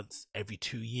holiday once every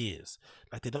 2 years.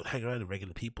 Like they don't hang around with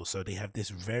regular people, so they have this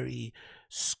very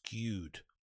skewed,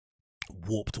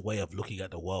 warped way of looking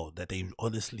at the world that they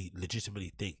honestly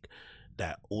legitimately think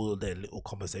that all of their little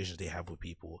conversations they have with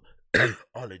people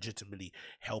are legitimately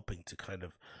helping to kind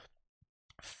of,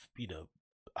 you know,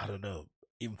 I don't know,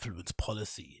 influence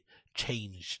policy,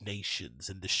 change nations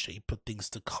and the shape of things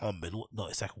to come and whatnot.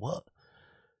 It's like, what?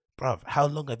 Bruv, how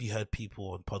long have you heard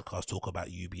people on podcasts talk about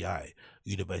UBI,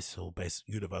 universal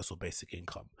basic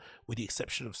income, with the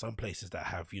exception of some places that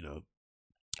have, you know,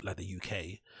 like the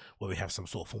UK, where we have some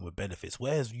sort of form of benefits?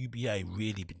 Where has UBI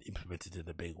really been implemented in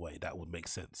a big way? That would make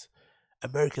sense.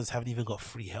 Americans haven't even got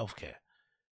free healthcare.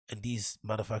 And these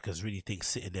motherfuckers really think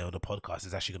sitting there on a podcast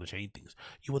is actually going to change things.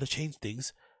 You want to change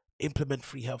things? Implement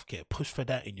free healthcare. Push for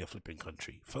that in your flipping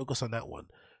country. Focus on that one.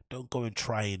 Don't go and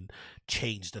try and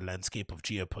change the landscape of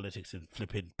geopolitics in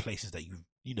flipping places that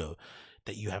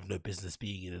that you have no business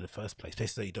being in the first place.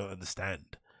 Places that you don't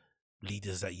understand.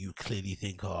 Leaders that you clearly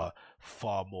think are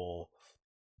far more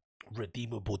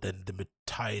redeemable than the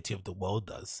entirety of the world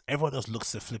does. Everyone else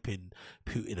looks at flipping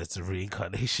Putin as the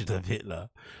reincarnation of Hitler,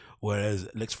 whereas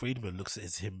Lex Fridman looks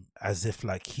at him as if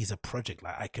like he's a project,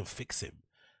 like I can fix him.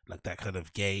 Like that kind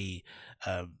of gay,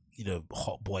 you know,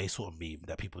 hot boy sort of meme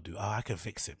that people do. Oh, I can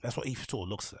fix him. That's what he sort of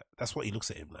looks at. That's what he looks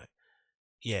at him like.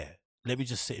 Yeah, let me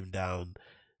just sit him down,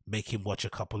 make him watch a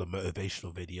couple of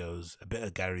motivational videos, a bit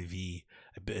of Gary Vee,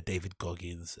 a bit of David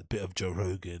Goggins, a bit of Joe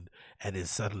Rogan, and then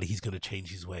suddenly he's going to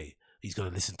change his way. He's going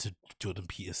to listen to Jordan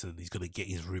Peterson. He's going to get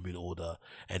his room in order,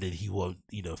 and then he won't,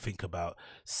 you know, think about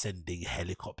sending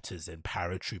helicopters and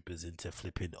paratroopers into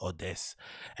flipping Odessa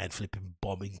and flipping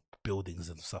bombing buildings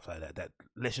and stuff like that.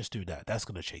 Let's just do that. That's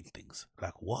going to change things.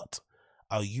 Like, what?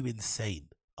 Are you insane?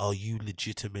 Are you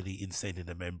legitimately insane in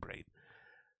the membrane?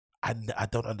 And I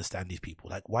don't understand these people.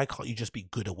 Like, why can't you just be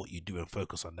good at what you do and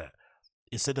focus on that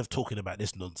instead of talking about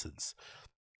this nonsense?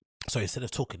 So instead of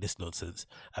talking this nonsense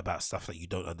about stuff that you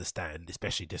don't understand,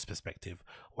 especially this perspective,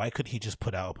 why couldn't he just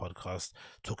put out a podcast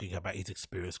talking about his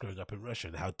experience growing up in Russia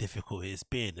and how difficult it's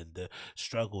been and the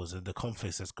struggles and the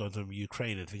conflicts that's gone on in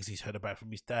Ukraine and things he's heard about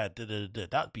from his dad?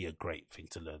 That'd be a great thing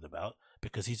to learn about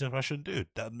because he's a Russian dude.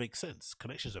 That makes sense.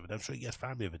 Connections over there. I'm sure he has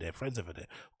family over there, friends over there.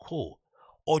 Cool.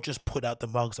 Or just put out the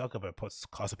Mark Zuckerberg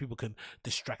podcast so people can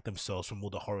distract themselves from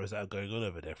all the horrors that are going on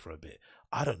over there for a bit.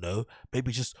 I don't know.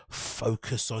 Maybe just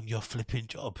focus on your flipping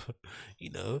job.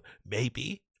 You know,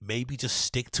 maybe just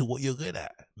stick to what you're good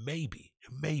at. Maybe.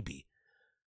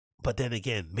 But then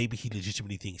again, maybe he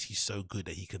legitimately thinks he's so good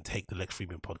that he can take the Lex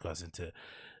Fridman podcast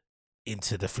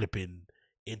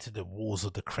into the walls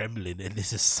of the Kremlin, and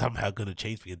this is somehow going to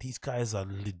change things. These guys are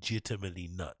legitimately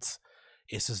nuts.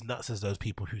 It's as nuts as those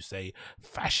people who say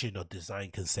fashion or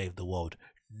design can save the world.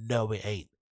 No, it ain't.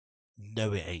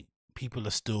 People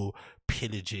are still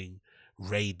pillaging,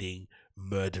 raiding,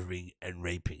 murdering, and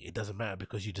raping. It doesn't matter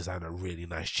because you design a really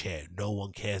nice chair. No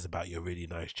one cares about your really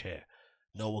nice chair.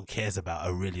 No one cares about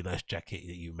a really nice jacket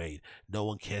that you made. No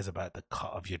one cares about the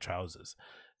cut of your trousers.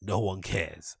 No one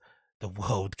cares. The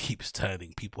world keeps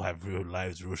turning. People have real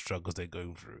lives, real struggles they're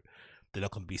going through. They're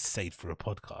not going to be saved for a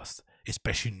podcast,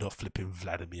 especially not flipping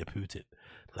Vladimir Putin.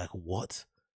 Like, what?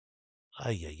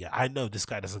 Yeah. I know this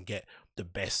guy doesn't get the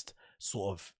best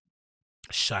sort of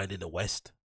shine in the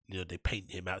West. You know, they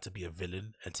paint him out to be a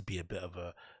villain and to be a bit of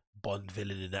a Bond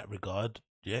villain in that regard.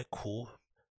 Yeah, cool.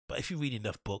 But if you read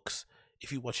enough books,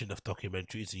 if you watch enough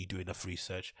documentaries and you do enough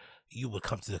research, you will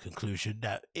come to the conclusion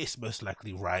that it's most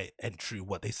likely right and true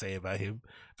what they say about him.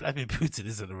 Vladimir Putin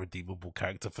isn't a redeemable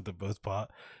character for the most part.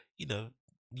 You know,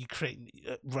 Ukraine,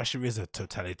 Russia is a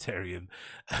totalitarian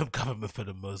government for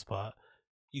the most part.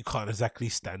 You can't exactly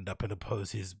stand up and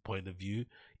oppose his point of view,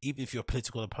 even if you're a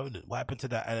political opponent. What happened to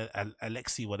that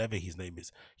Alexei, whatever his name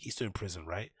is? He's still in prison,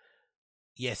 right?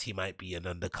 Yes, he might be an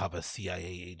undercover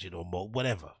CIA agent or more,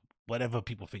 whatever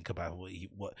people think about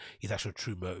what his actual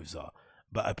true motives are.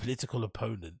 But a political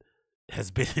opponent has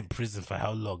been in prison for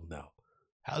how long now?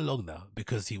 How long now?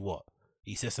 Because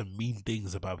he said some mean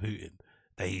things about Putin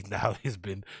that he now has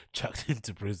been chucked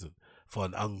into prison for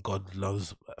an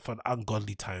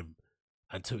ungodly time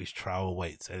until his trial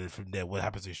awaits. And then from there, what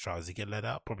happens to his trial? Does he get let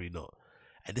out? Probably not.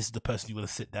 And this is the person you want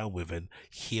to sit down with and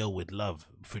heal with love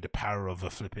through the power of a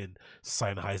flipping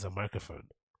Sennheiser microphone.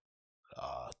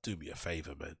 Do me a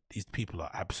favor, man. These people are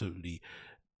absolutely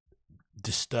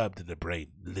disturbed in the brain,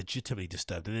 legitimately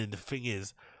disturbed. And then the thing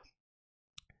is,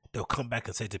 they'll come back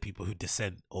and say to people who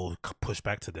dissent or push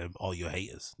back to them, "Oh, you're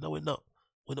haters." No, we're not.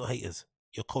 We're not haters.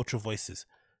 You're cultural voices.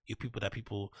 You're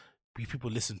people we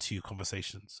listen to your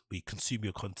conversations. We consume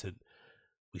your content.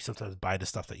 We sometimes buy the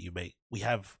stuff that you make. We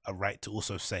have a right to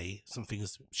also say some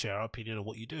things, share our opinion on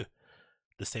what you do.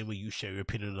 The same way you share your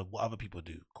opinion on what other people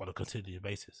do on a continuous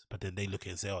basis. But then they look at it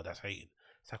and say, "Oh, that's hating."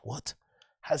 It's like, what?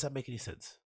 How does that make any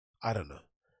sense? I don't know.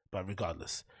 But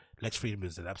regardless, Lex Fridman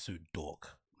is an absolute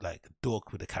dork. Like,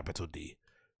 dork with a capital D.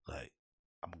 Like,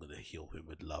 I'm going to heal him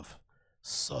with love.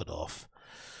 Sod off.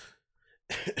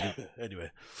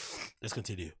 Anyway, let's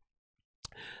continue.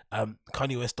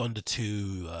 Kanye West Donda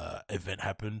 2 event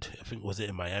happened. I think, was it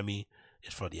in Miami?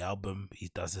 It's for the album. He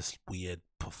does this weird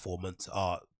performance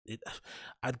art.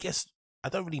 I guess I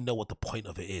don't really know what the point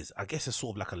of it is. I guess it's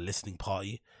sort of like a listening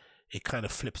party. It kind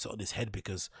of flips it on its head,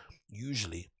 because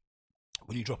usually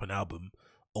when you drop an album,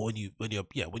 or when you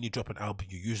drop an album,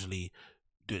 you usually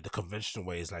do it the conventional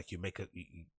way. Is like you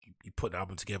put an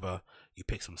album together, you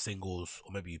pick some singles,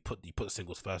 or maybe you put the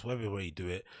singles first, whatever way you do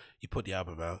it, you put the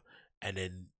album out, and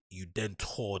then you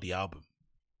tour the album.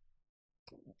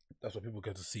 That's what people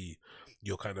get to see,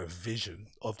 your kind of vision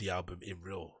of the album in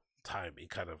real time,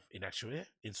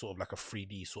 in sort of like a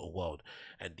 3D sort of world.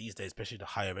 And these days, especially the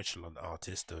higher echelon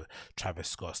artists, the Travis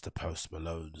Scotts, the Post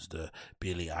Malones, the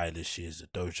Billie Eilishes, the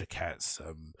Doja Cats,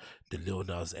 the Lil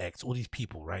Nas X, all these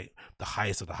people, right? The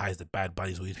highest of the highest, the Bad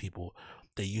Bunnies, all these people,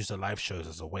 they use the live shows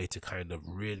as a way to kind of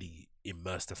really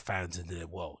immerse the fans in their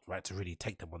world, right? To really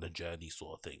take them on a journey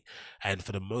sort of thing. And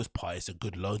for the most part, it's a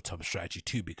good long-term strategy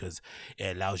too, because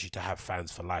it allows you to have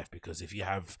fans for life. Because if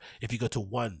you go to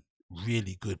one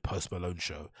really good Post Malone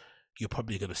show, you're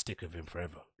probably going to stick with him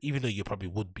forever, even though you probably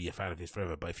would be a fan of his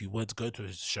forever. But if you were to go to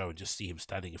his show and just see him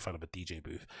standing in front of a DJ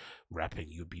booth rapping,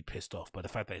 you'd be pissed off. But the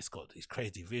fact that it's got these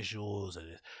crazy visuals and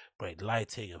it's great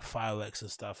lighting and fireworks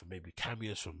and stuff, and maybe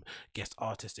cameos from guest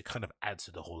artists, it kind of adds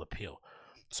to the whole appeal.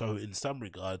 So in some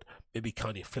regard, maybe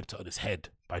Kanye flipped it on his head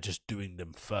by just doing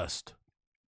them first.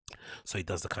 So he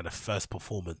does the kind of first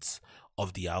performance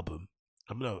of the album.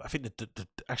 I think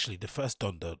actually the first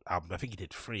Donda album, I think he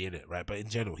did 3 in it, right? But in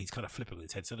general, he's kind of flipping on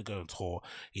his head. Instead of going on tour,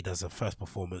 he does a first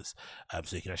performance,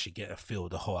 so you can actually get a feel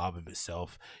of the whole album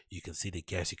itself. You can see the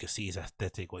guests, you can see his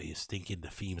aesthetic, what he's thinking, the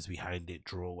themes behind it,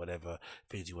 draw whatever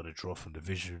things you want to draw from the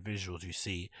visuals you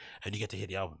see, and you get to hear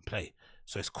the album play.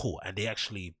 So it's cool. And they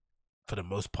actually, for the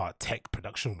most part, tech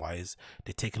production wise,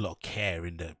 they take a lot of care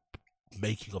in the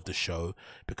making of the show,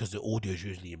 because the audio is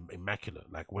usually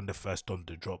immaculate. Like when the first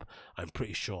Donda drop, I'm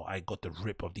pretty sure I got the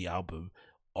rip of the album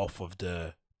off of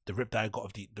the rip that I got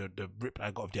of the rip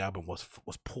I got of the album was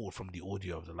pulled from the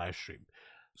audio of the live stream,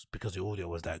 because the audio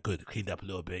was that good. Cleaned up a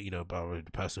little bit, by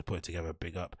the person who put it together,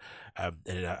 big up. And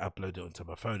then I uploaded it onto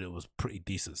my phone. It was pretty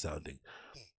decent sounding.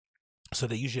 So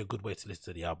they're usually a good way to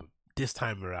listen to the album. This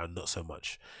time around, not so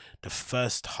much. The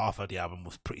first half of the album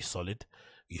was pretty solid.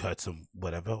 You heard some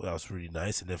whatever, that was really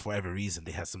nice. And then for whatever reason,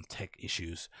 they had some tech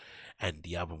issues and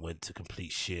the album went to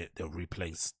complete shit. They were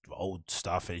replaying old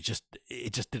stuff, and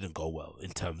it just didn't go well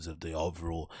in terms of the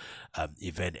overall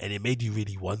event. And it made you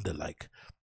really wonder, like,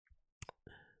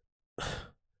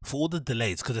 for all the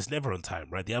delays, because it's never on time,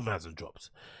 right? The album hasn't dropped.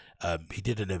 He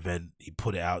did an event, he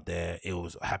put it out there,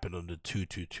 it happened on the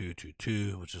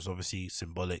 2/22/22, which is obviously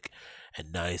symbolic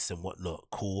and nice and whatnot,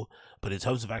 cool. But in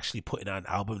terms of actually putting out an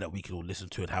album that we can all listen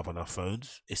to and have on our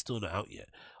phones, it's still not out yet.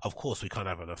 Of course, we can't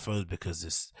have it on our phones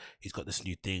because he's got this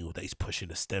new thing that he's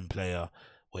pushing, a stem player,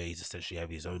 where he's essentially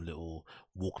having his own little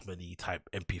Walkman-y type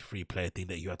MP3 player thing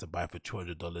that you had to buy for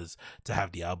 $200 to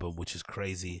have the album, which is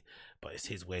crazy, but it's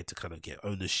his way to kind of get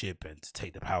ownership and to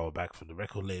take the power back from the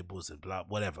record labels and blah,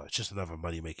 whatever. It's just another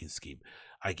money-making scheme.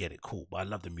 I get it, cool, but I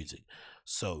love the music.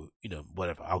 So, you know,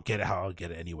 whatever. I'll get it how I'll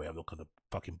get it anyway. I'm not going to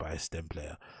fucking buy a stem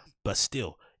player. But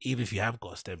still, even if you have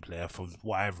got a stem player, from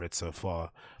what I've read so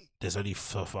far, there's only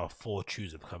so far 4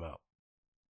 tunes have come out.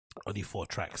 Only 4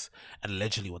 tracks. And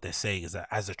allegedly what they're saying is that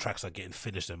as the tracks are getting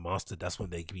finished and mastered, that's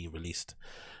when they're being released.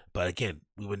 But again,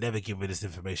 we were never given this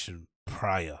information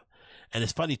prior. And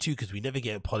it's funny too, because we never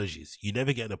get apologies. You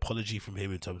never get an apology from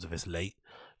him in terms of it's late.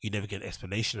 You never get an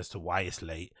explanation as to why it's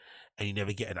late. And you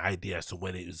never get an idea as to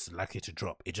when it is likely to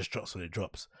drop. It just drops when it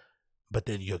drops. But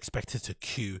then you're expected to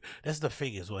queue. That's the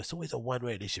thing as well. It's always a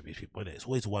one-way relationship with people, isn't it? It's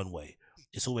always one way.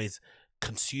 It's always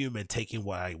consume and taking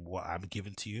what I'm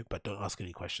giving to you, but don't ask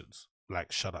any questions.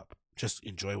 Like, shut up. Just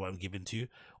enjoy what I'm giving to you,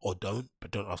 or don't,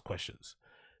 but don't ask questions.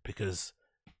 Because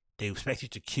they expect you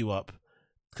to queue up.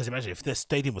 Because imagine if the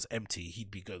stadium was empty,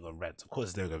 he'd be going on rants. Of course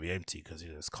it's never going to be empty because, you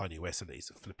know, it's Kanye West and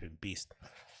he's a flipping beast.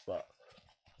 But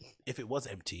if it was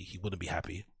empty, he wouldn't be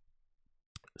happy.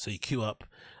 So you queue up.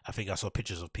 I think I saw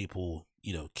pictures of people,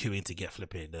 you know, queuing to get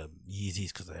flipping Yeezys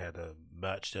because they had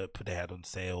merch that they had on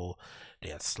sale. They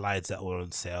had slides that were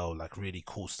on sale, like really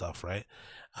cool stuff, right?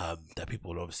 That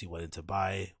people were obviously wanting to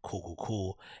buy.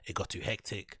 Cool. It got too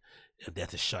hectic and they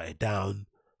had to shut it down.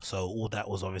 So all that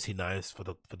was obviously nice for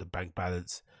the bank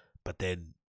balance. But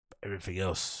then everything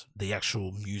else, the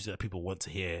actual music that people want to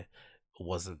hear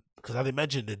wasn't. Because I'd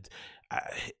imagine that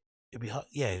it'd be hard,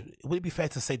 yeah. Would it be fair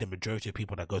to say the majority of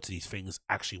people that go to these things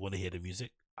actually want to hear the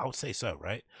music? I would say so,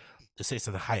 right? To say it's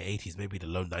in the high 80s, maybe the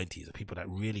low 90s, of people that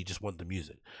really just want the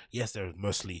music. Yes, there's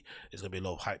gonna be a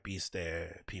lot of hype beasts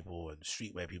there, people and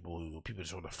streetwear people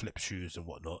just want to flip shoes and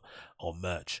whatnot, or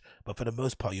merch. But for the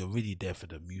most part, you're really there for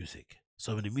the music.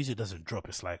 So when the music doesn't drop,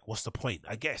 it's like, what's the point?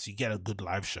 I guess you get a good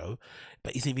live show,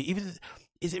 but is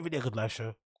it really a good live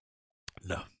show?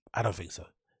 No, I don't think so.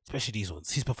 Especially these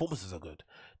ones. His performances are good.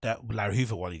 That Larry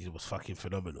Hoover one he did was fucking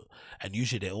phenomenal. And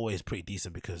usually they're always pretty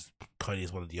decent because Kanye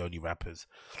is one of the only rappers,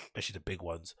 especially the big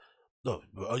ones. No,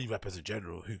 the only rappers in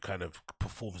general who kind of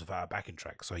performs without a backing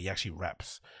track. So he actually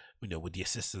raps, you know, with the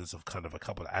assistance of kind of a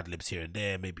couple of ad-libs here and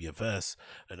there, maybe a verse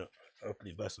and an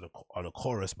opening verse on a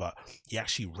chorus, but he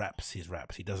actually raps his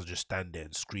raps. He doesn't just stand there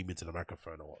and scream into the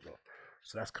microphone or whatnot.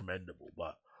 So that's commendable,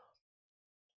 but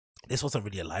this wasn't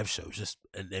really a live show. It was just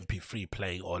an MP3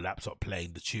 playing or a laptop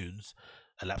playing the tunes.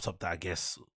 A laptop that I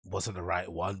guess wasn't the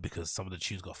right one because some of the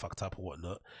tunes got fucked up or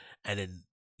whatnot. And then,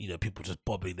 you know, people just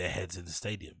bobbing their heads in the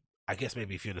stadium. I guess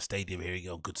maybe if you're in a stadium hearing it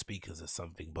on good speakers or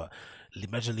something, but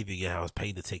imagine leaving your house,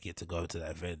 paying the ticket to go to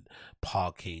that event,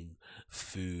 parking,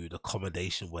 food,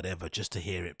 accommodation, whatever, just to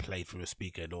hear it play through a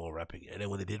speaker and all rapping. And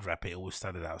then when they did rap it always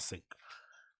sounded out of sync.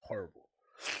 Horrible.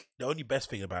 The only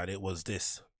best thing about it was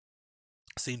this.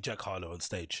 Seeing Jack Harlow on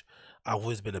stage. I've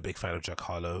always been a big fan of Jack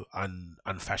Harlow,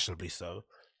 unfashionably so.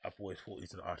 I've always thought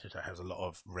he's an artist that has a lot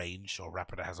of range, or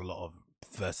rapper that has a lot of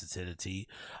versatility.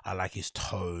 I like his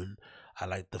tone. I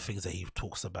like the things that he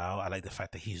talks about. I like the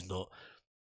fact that he's not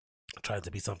trying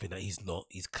to be something that he's not.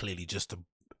 He's clearly just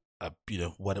a you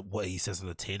know, what he says on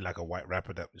the tin, like a white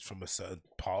rapper that is from a certain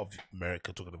part of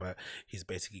America, talking about his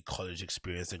basically college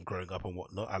experience and growing up and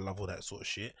whatnot. I love all that sort of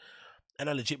shit. And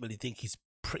I legitimately think he's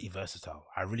pretty versatile.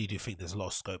 I really do think there's a lot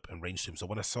of scope and range to him. So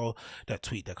when I saw that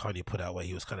tweet that Kanye put out where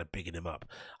he was kind of bigging him up,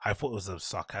 I thought it was a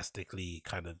sarcastically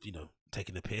kind of, you know,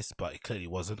 taking the piss, but it clearly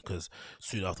wasn't, because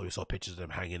soon after we saw pictures of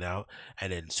them hanging out,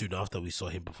 and then soon after we saw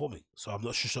him performing. So I'm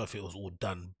not sure if it was all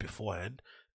done beforehand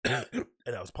and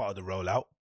that was part of the rollout,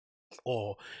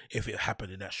 or if it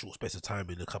happened in that short space of time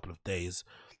in a couple of days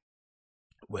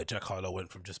where Jack Harlow went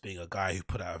from just being a guy who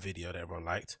put out a video that everyone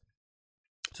liked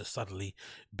to suddenly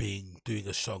doing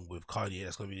a song with Kanye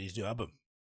that's going to be his new album.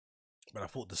 But I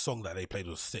thought the song that they played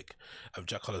was sick.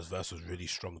 Jack Harlow's verse was really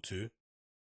strong too.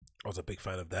 I was a big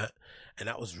fan of that, and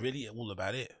that was really all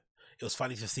about it. It was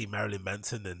funny to see Marilyn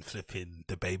Manson and flipping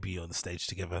the baby on the stage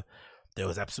together. There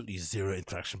was absolutely zero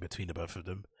interaction between the both of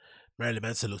them. Marilyn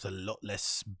Manson looked a lot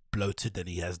less bloated than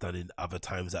he has done in other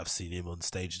times that I've seen him on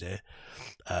stage there.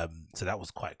 So that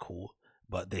was quite cool.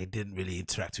 But they didn't really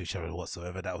interact with each other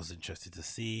whatsoever. That was interesting to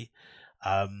see.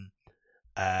 And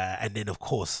then, of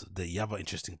course, the other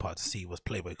interesting part to see was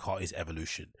Playboi Carti's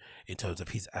evolution in terms of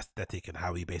his aesthetic and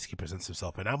how he basically presents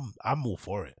himself. And I'm all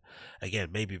for it. Again,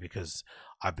 maybe because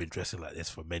I've been dressing like this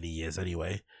for many years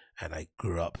anyway, and I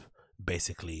grew up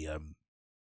basically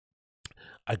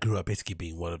I grew up basically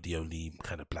being one of the only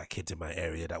kind of black kids in my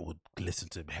area that would listen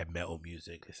to heavy metal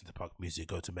music, listen to punk music,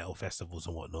 go to metal festivals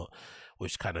and whatnot,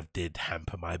 which kind of did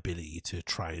hamper my ability to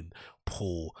try and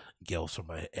pull girls from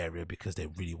my area because they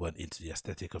really weren't into the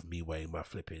aesthetic of me wearing my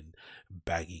flipping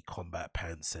baggy combat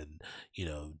pants and, you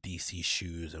know, DC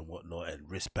shoes and whatnot and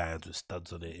wristbands with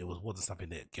studs on it. It wasn't something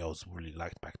that girls really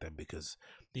liked back then because,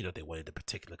 you know, they wanted a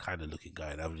particular kind of looking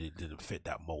guy and I really didn't fit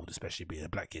that mold, especially being a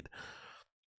black kid.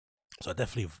 So I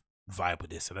definitely vibe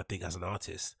with this, and I think as an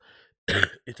artist,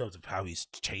 in terms of how he's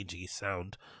changing his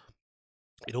sound,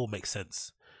 it all makes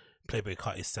sense. Playboy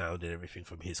Carti's sound and everything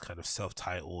from his kind of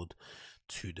self-titled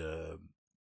to the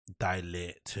Die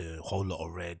Lit to Whole Lot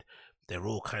of Red, they're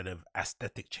all kind of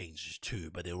aesthetic changes too,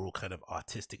 but they're all kind of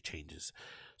artistic changes.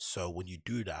 So when you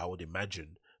do that, I would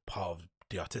imagine part of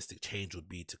the artistic change would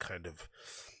be to kind of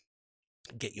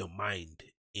get your mind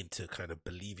into kind of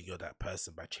believing you're that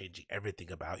person by changing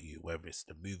everything about you, whether it's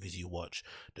the movies you watch,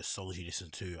 the songs you listen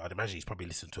to. I'd imagine he's probably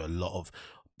listened to a lot of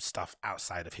stuff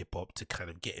outside of hip-hop to kind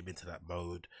of get him into that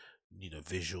mode, you know,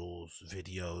 visuals,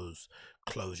 videos,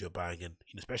 clothes you're buying, and,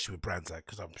 you know, especially with brands like,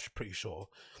 because I'm pretty sure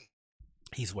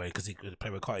he's wearing, because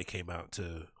Playboy Carti came out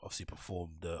to obviously perform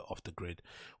the Off the Grid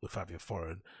with Fabio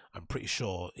Foreign. I'm pretty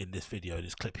sure in this video, in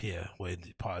this clip here, where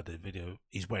in part of the video,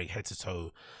 he's wearing head to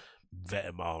toe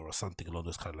Vetemar or something along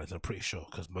those kind of lines. I'm pretty sure,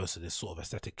 because most of this sort of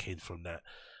aesthetic came from that.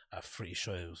 I'm pretty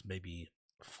sure it was maybe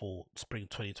for spring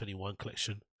 2021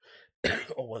 collection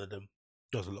or one of them.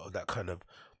 There was a lot of that kind of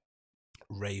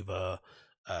raver,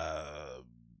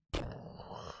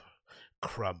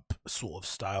 crump sort of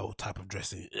style type of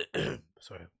dressing.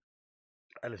 Sorry,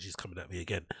 allergies coming at me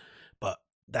again, but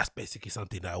that's basically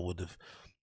something that I would have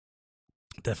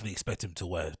definitely expect him to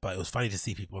wear. But it was funny to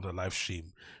see people on the live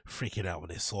stream freaking out when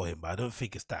they saw him. But I don't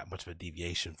think it's that much of a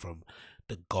deviation from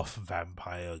the goth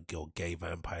vampire or gay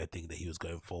vampire thing that he was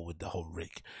going for with the whole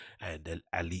Rick and the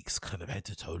Alik's kind of head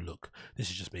to toe look. This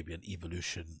is just maybe an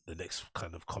evolution, the next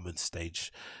kind of common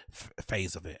stage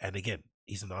phase of it. And again,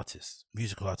 he's an artist,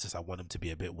 musical artist. I want him to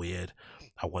be a bit weird.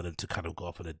 I want him to kind of go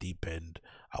off on a deep end.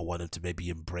 I want him to maybe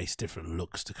embrace different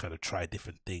looks, to kind of try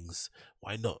different things.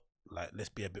 Why not? Like, let's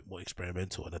be a bit more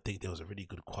experimental. And I think there was a really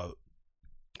good quote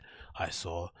I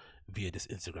saw via this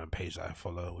Instagram page that I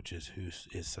follow, which is Who's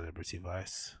is Celebrity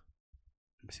Vice.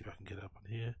 Let me see if I can get it up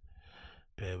on here.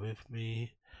 Bear with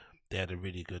me. They had a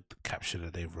really good caption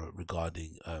that they wrote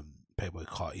regarding Playboy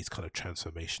Carti's kind of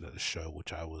transformation at the show,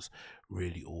 which I was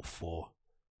really all for.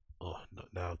 Oh,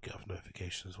 not now, get off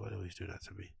notifications. Why do you always do that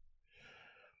to me?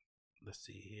 Let's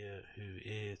see here. Who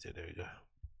is it? There we go.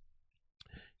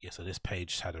 Yeah, so this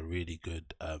page had a really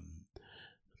good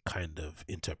kind of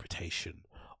interpretation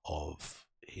of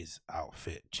his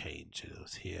outfit change. It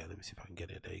was here. Let me see if I can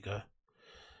get it. There you go.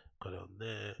 Got it on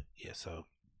there. Yeah, so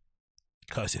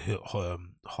courtesy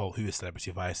Who is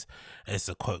Celebrity Vice, and it's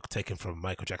a quote taken from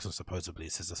Michael Jackson supposedly.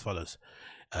 It says as follows.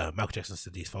 Michael Jackson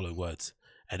said these following words,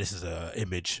 and this is an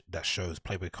image that shows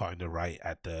Playboy Carti on the right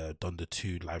at the Donda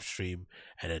 2 live stream,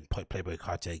 and then Playboy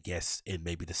Carti, I guess, in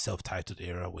maybe the self-titled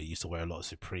era where he used to wear a lot of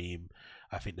Supreme.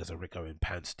 I think there's a Rick Owen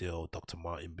pants still, Dr.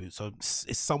 Martin boots. So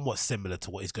it's somewhat similar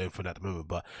to what he's going for at the moment,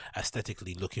 but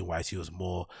aesthetically looking wise, he was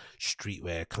more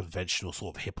streetwear, conventional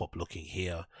sort of hip hop looking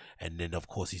here. And then of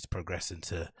course he's progressing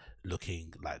to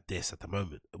looking like this at the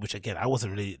moment, which again, I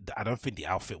don't think the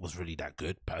outfit was really that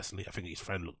good personally. I think his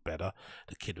friend looked better.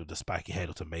 The kid with the spiky hair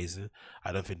looked amazing.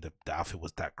 I don't think the outfit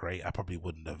was that great. I probably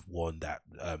wouldn't have worn that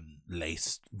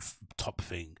lace top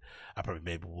thing. I probably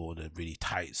maybe worn a really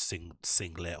tight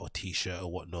singlet or t-shirt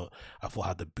or whatnot. I thought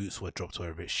how the boots were dropped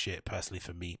were a bit shit. Personally,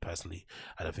 for me,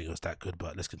 I don't think it was that good,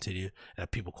 but let's continue.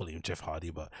 And people calling him Jeff Hardy,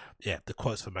 but yeah, the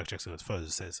quotes from Michael Jackson as follows.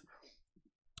 It says,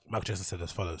 Michael Jackson said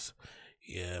as follows: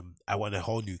 I want a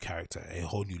whole new character, a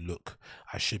whole new look.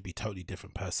 I should be a totally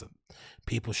different person.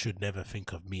 People should never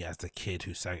think of me as the kid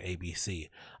who sang ABC,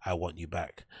 I Want You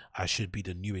Back. I should be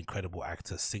the new incredible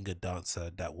actor, singer, dancer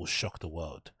that will shock the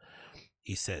world.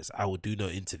 He says, I will do no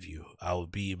interview. I will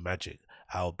be magic.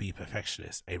 I will be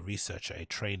perfectionist, a researcher, a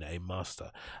trainer, a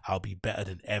master. I'll be better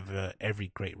than ever. Every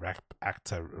great rap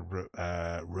actor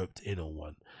roped in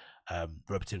one.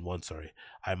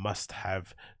 I must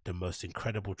have the most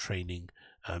incredible training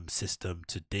system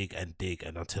to dig and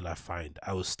until I find.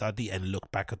 I will study and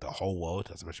look back at the whole world,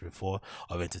 as I mentioned before,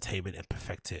 of entertainment and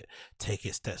perfect it. Take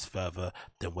it steps further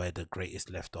than where the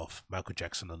greatest left off. Michael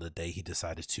Jackson on the day he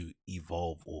decided to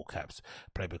evolve, all caps.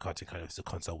 Playboy Carti kind of the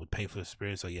consult would pay for the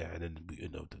experience. So yeah, and then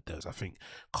there was, I think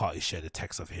Carti shared a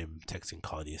text of him texting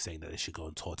Kanye saying that they should go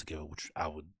on tour together, which I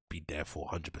would be be there for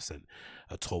 100%.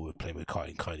 A tour with Playboy Carti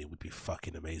and Kanye would be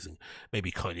fucking amazing.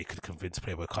 Maybe Kanye could convince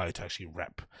Playboy Carti to actually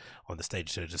rap on the stage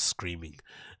instead of just screaming,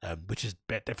 which is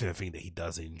definitely a thing that he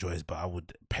does and enjoys. But I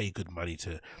would pay good money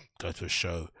to go to a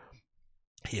show,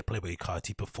 hear Playboy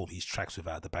Carti perform his tracks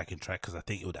without the backing track, because I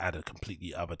think it would add a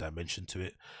completely other dimension to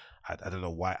it. I don't know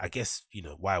why. I guess, you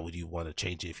know, why would you want to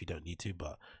change it if you don't need to?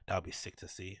 But that would be sick to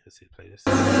see. Let's see, play this.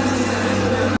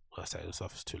 I say this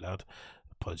off, it's too loud.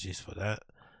 Apologies for that.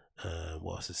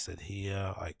 What else is said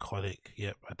here? Iconic.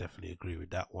 Yep, I definitely agree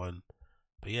with that one.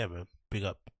 But yeah, man, big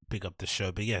up the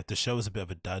show. But yeah, the show was a bit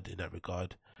of a dud in that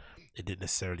regard. It didn't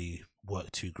necessarily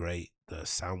work too great. The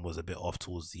sound was a bit off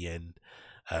towards the end.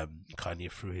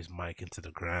 Kanye threw his mic into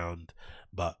the ground,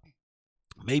 but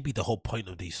maybe the whole point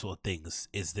of these sort of things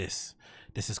is this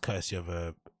is courtesy of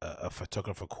a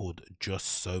photographer called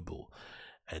Just Sobel,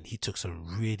 and he took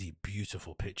some really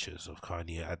beautiful pictures of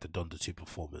Kanye at the Donda 2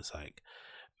 performance. Like,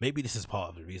 maybe this is part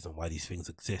of the reason why these things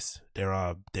exist.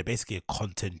 They're basically a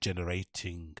content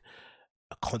generation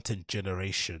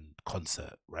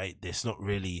concert, right? There's not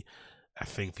really a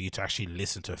thing for you to actually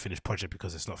listen to a finished project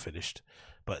because it's not finished,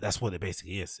 but that's what it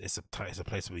basically is. It's a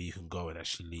place where you can go and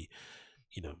actually,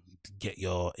 you know, get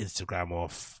your Instagram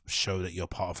off, show that you're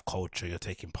part of culture, you're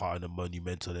taking part in a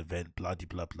monumental event, blah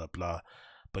blah blah blah.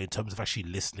 But in terms of actually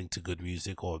listening to good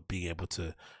music or being able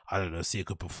to, I don't know, see a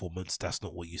good performance, that's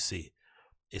not what you see.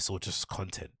 It's all just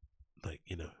content, like,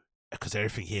 you know, because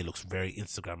everything here looks very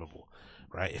Instagrammable,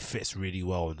 right? It fits really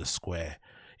well on the square.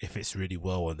 It fits really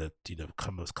well on the, you know,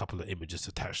 couple of images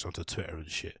attached onto Twitter and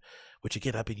shit, which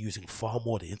again, I've been using far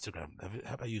more than Instagram.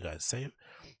 How about you guys? Same?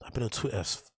 I've been on Twitter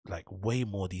like way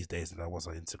more these days than I was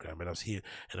on Instagram, and I was here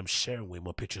and I'm sharing way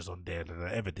more pictures on there than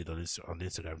I ever did on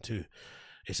Instagram too.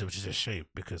 Which is a shame,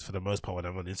 because for the most part when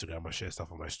I'm on Instagram, I share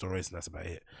stuff on my stories and that's about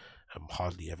it. I'm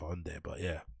hardly ever on there. But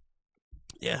yeah,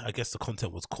 I guess the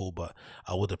content was cool, but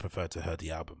I would have preferred to hear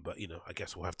the album. But, you know, I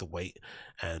guess we'll have to wait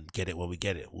and get it when we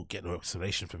get it. We'll get no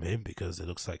explanation from him, because it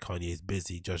looks like Kanye is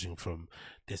busy, judging from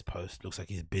this post. Looks like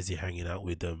he's busy hanging out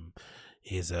with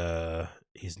his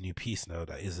new piece now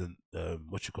that isn't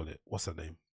what you call it? What's her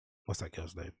name? What's that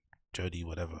girl's name? Jodie,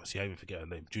 whatever. See, I even forget her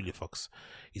name. Julia Fox.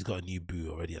 He's got a new boo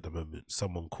already at the moment.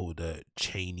 Someone called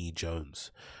Cheney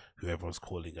Jones, who everyone's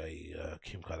calling a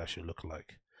Kim Kardashian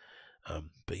lookalike.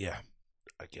 But yeah,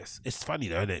 I guess it's funny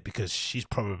though, isn't it? Because she's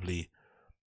probably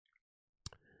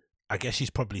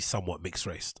somewhat mixed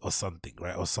race or something,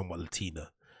 right? Or somewhat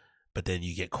Latina. But then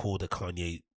you get called a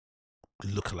Kanye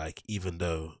lookalike, even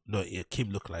though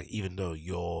Kim lookalike, even though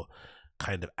your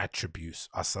kind of attributes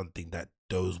are something that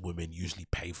those women usually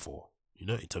pay for, you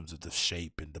know, in terms of the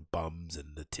shape and the bums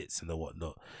and the tits and the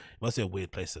whatnot. It must be a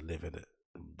weird place to live, in it.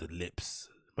 The lips,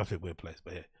 it must be a weird place.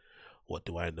 But yeah, what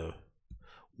do I know?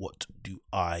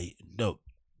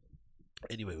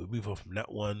 Anyway, we move on from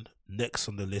that one. Next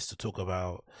on the list to talk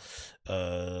about,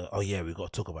 oh yeah, we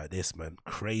got to talk about this, man.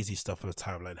 Crazy stuff on the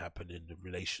timeline happening in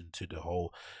relation to the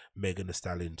whole Megan Thee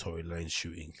Stallion, Tory Lane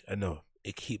shooting. I know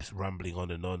it keeps rambling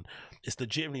on and on. It's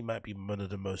legitimately might be one of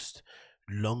the most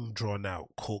long drawn out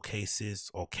court cases,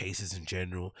 or cases in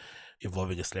general,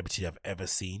 involving a celebrity I've ever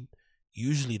seen.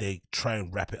 Usually they try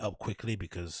and wrap it up quickly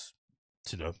because,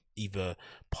 you know, either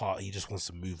party just wants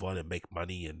to move on and make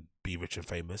money and be rich and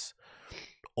famous,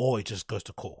 or it just goes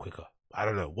to court quicker. I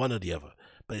don't know, one or the other.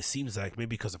 But it seems like maybe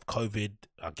because of COVID,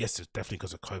 I guess it's definitely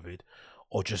because of COVID,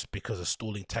 or just because of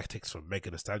stalling tactics from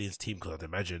Megan Thee Stallion's team. Because I'd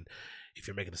imagine if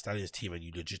you're Megan Thee Stallion's team and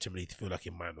you legitimately feel like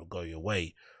it might not go your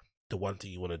way, the one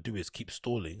thing you want to do is keep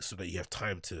stalling so that you have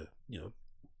time to, you know,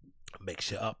 make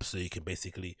shit up, so you can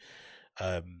basically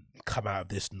come out of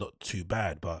this not too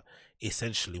bad. But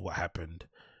essentially what happened,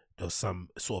 there was some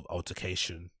sort of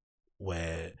altercation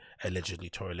where allegedly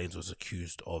Tory Lanez was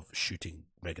accused of shooting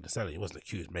Megan Thee Stallion. He wasn't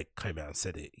accused. Meg came out and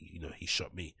said it, you know, he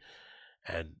shot me.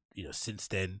 And, you know, since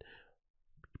then,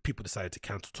 people decided to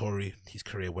cancel Tory. His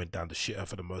career went down the shitter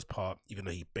for the most part, even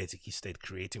though he basically stayed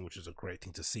creating, which is a great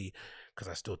thing to see, because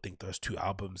I still think those 2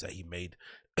 albums that he made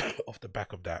off the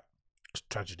back of that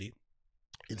tragedy,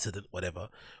 incident, whatever,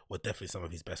 were definitely some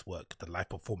of his best work. The live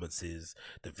performances,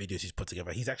 the videos he's put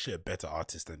together, he's actually a better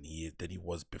artist than he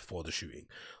was before the shooting.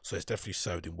 So it's definitely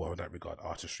served him well in that regard,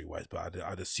 artistry wise. But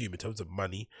I'd assume in terms of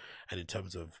money and in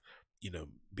terms of, you know,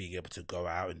 being able to go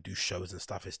out and do shows and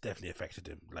stuff, it's definitely affected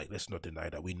him. Like, let's not deny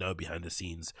that. We know behind the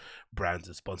scenes brands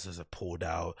and sponsors have pulled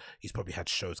out. He's probably had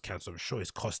shows cancelled. I'm sure it's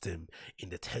cost him in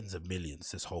the tens of millions,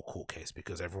 this whole court case,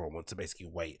 because everyone wants to basically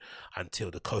wait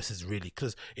until the coast is really,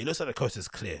 because it looks like the coast is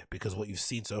clear, because what you've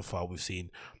seen so far, we've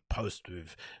seen posts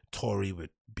with Tory,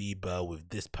 with Bieber, with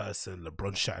this person,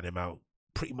 LeBron shouting him out.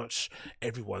 Pretty much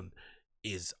everyone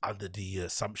is under the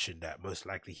assumption that most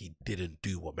likely he didn't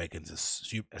do what Megan's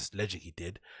alleging he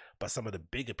did, but some of the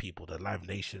bigger people, the Live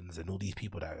Nations and all these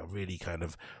people that are really kind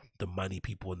of the money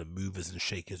people and the movers and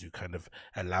shakers who kind of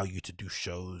allow you to do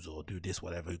shows or do this,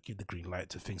 whatever, who give the green light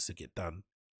to things to get done,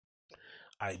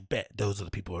 I bet those are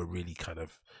the people who are really kind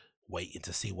of waiting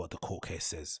to see what the court case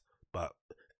says. But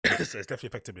so it's definitely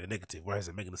affected me a negative. Whereas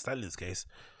in Megan Thee Stallion's case,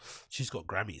 she's got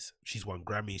Grammys. She's won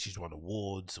Grammys. She's won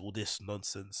awards. All this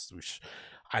nonsense, which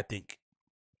I think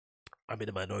I'm in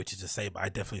a minority to say, but I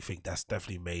definitely think that's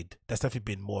definitely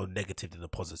been more negative than a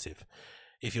positive.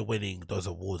 If you're winning those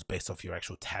awards based off your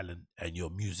actual talent and your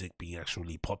music being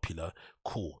actually popular,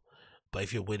 cool. But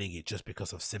if you're winning it just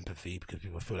because of sympathy, because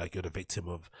people feel like you're the victim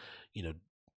of,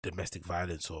 domestic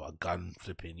violence or a gun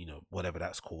flipping, whatever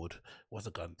that's called. What's a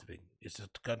gun thing? Is a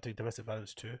gun thing domestic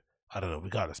violence too? I don't know,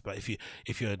 regardless. But if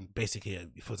you're basically,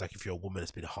 it feels like if you're a woman that's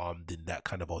been harmed in that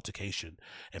kind of altercation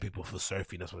and people feel sorry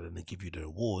for you, that's why they give you the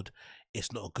award,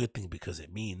 it's not a good thing because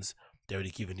it means they're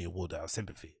only giving the award out of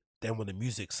sympathy. Then when the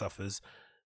music suffers,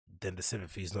 then the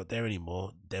sympathy is not there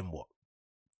anymore, then what?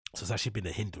 So it's actually been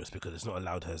a hindrance because it's not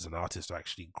allowed her as an artist to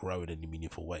actually grow in any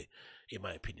meaningful way, in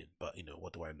my opinion. But,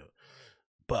 what do I know?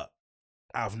 But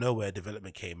out of nowhere,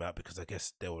 development came out because I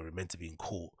guess they were meant to be in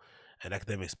court. And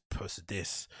Academics posted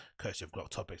this, courtesy of Glock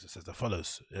Topics. It says the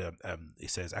follows. It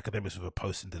says, Academics with a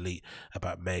post and delete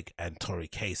about Meg and Tory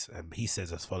case. And he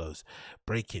says as follows: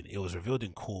 breaking, it was revealed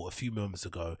in court a few moments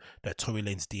ago that Tory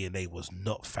Lane's DNA was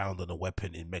not found on a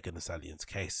weapon in Megan Thee Stallion's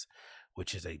case,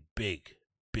 which is a big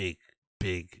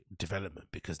development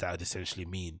because that would essentially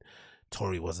mean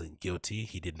Tory wasn't guilty.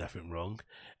 He did nothing wrong.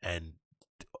 And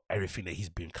everything that he's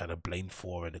been kind of blamed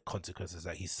for and the consequences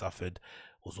that he suffered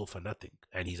was all for nothing,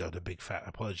 and he's owed a big fat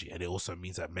apology. And it also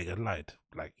means that Megan lied,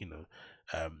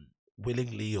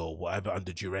 willingly or whatever,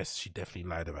 under duress. She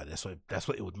definitely lied about it. So that's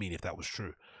what it would mean if that was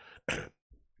true. And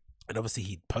obviously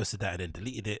he posted that and then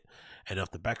deleted it, and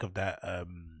off the back of that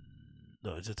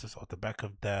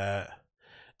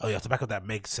off the back of that,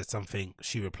 Meg said something.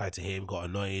 She replied to him, got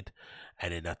annoyed,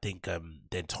 and then I think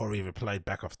then Tory replied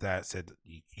back off that, said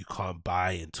you can't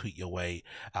buy and tweet your way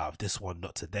out of this one,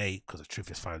 not today, because the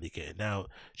truth is finally getting out.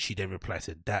 She then replied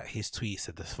to that. His tweet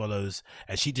said as follows,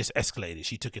 and she just escalated.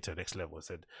 She took it to the next level and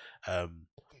said,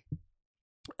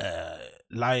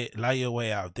 lie your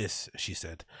way out of this. She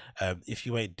said, if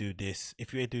you ain't do this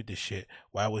shit,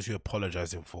 why was you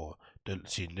apologizing for?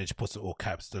 She puts it all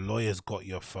caps. The lawyers got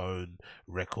your phone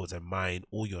records and mine,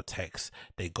 all your texts.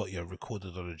 They got your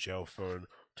recorded on a jail phone,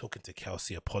 talking to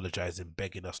Kelsey, apologizing,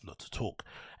 begging us not to talk.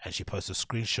 And she posts a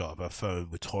screenshot of her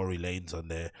phone with Tory Lane's on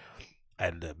there,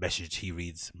 and the message he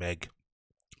reads: Meg,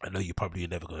 I know you probably are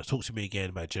never going to talk to me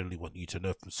again, but I generally want you to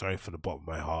know I'm sorry from the bottom of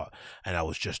my heart, and I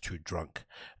was just too drunk.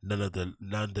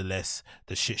 Nonetheless,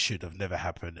 the shit should have never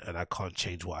happened, and I can't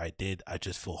change what I did. I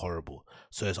just feel horrible.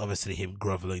 So it's obviously him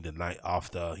groveling the night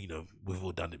after. We've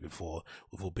all done it before.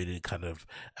 We've all been in kind of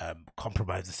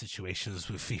compromising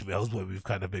situations with females where we've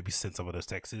kind of maybe sent some of those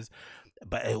texts.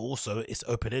 But it's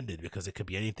open-ended because it could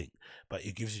be anything. But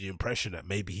it gives you the impression that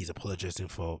maybe he's apologizing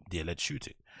for the alleged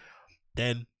shooting.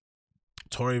 Then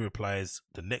Tory replies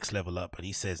the next level up, and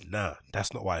he says, nah,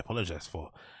 that's not what I apologize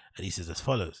for. And he says as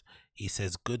follows. He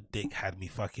says, good dick had me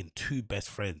fucking two best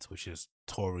friends, which is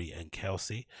Tory and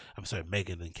Kelsey. I'm sorry,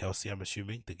 Megan and Kelsey, I'm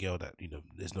assuming. The girl that,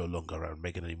 is no longer around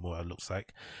Megan anymore, it looks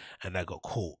like. And I got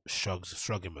caught. Shrug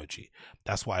emoji.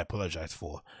 That's what I apologize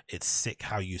for. It's sick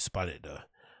how you spun it though.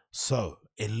 So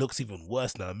it looks even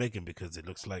worse now, Megan, because it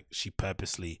looks like she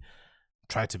purposely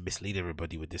tried to mislead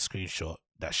everybody with this screenshot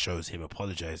that shows him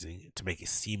apologizing to make it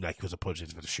seem like he was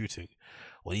apologizing for the shooting,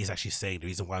 when he's actually saying the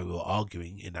reason why we were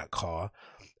arguing in that car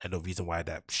and the reason why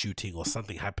that shooting or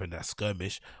something happened, that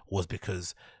skirmish, was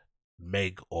because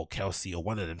Meg or Kelsey or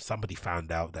one of them, somebody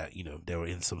found out that they were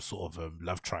in some sort of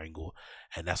love triangle,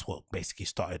 and that's what basically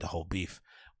started the whole beef,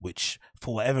 which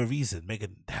for whatever reason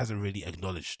Megan hasn't really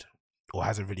acknowledged, or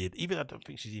hasn't really, even I don't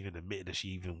think she's even admitted that she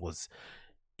even was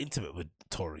intimate with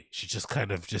Tory. She just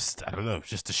kind of I don't know,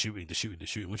 just the shooting,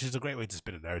 which is a great way to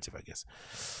spin a narrative, I guess.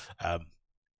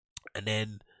 And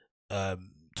then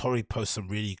Tory posts some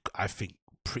really, I think,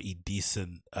 pretty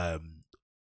decent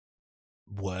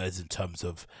words in terms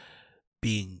of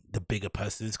being the bigger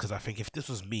person, because I think if this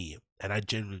was me and I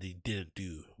generally didn't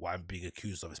do what I'm being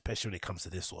accused of, especially when it comes to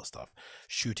this sort of stuff,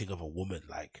 shooting of a woman,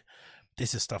 like,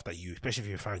 this is stuff that you, especially if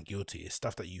you're found guilty, it's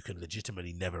stuff that you can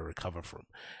legitimately never recover from,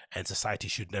 and society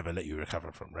should never let you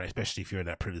recover from, right? Especially if you're in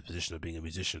that privileged position of being a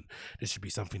musician. This should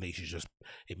be something that you should just,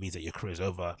 it means that your career is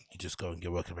over, you just go and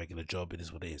get work a regular job. It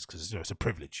is what it is, because it's a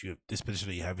privilege. This position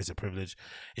that you have is a privilege,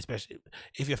 especially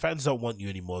if your fans don't want you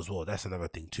anymore as well. That's another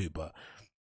thing too, but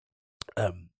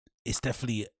it's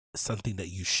definitely something that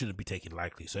you shouldn't be taking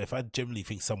lightly. So if I generally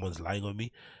think someone's lying on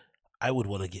me, I would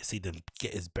want to see them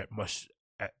get as much.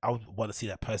 I would want to see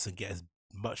that person get as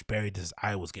much buried as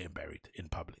I was getting buried in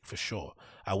public, for sure.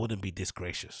 I wouldn't be this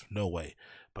gracious, no way.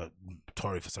 But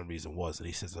Tory for some reason was, and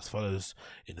he says as follows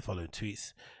in the following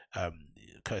tweets.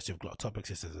 Courtesy of Glock Topics,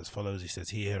 he says as follows. He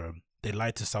says here, they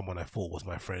lied to someone I thought was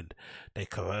my friend. They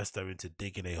coerced her into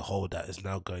digging a hole that is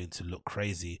now going to look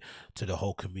crazy to the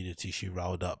whole community she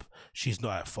riled up. She's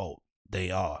not at fault.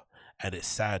 They are. And it's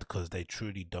sad because they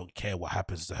truly don't care what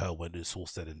happens to her when it's all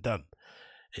said and done.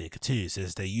 And it continues, it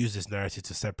says they use this narrative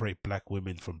to separate black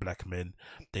women from black men.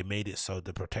 They made it so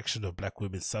the protection of black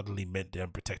women suddenly meant the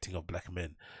unprotecting of black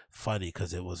men. Funny,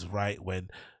 because it was right when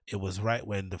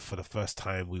for the first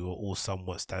time we were all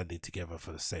somewhat standing together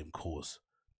for the same cause.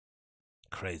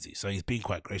 Crazy. So he's been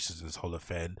quite gracious in this whole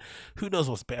affair. And who knows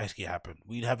what's actually happened?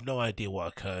 We have no idea what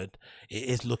occurred. It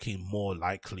is looking more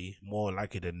likely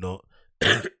than not,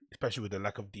 especially with the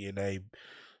lack of DNA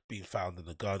being found in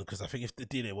the gun, because I think if the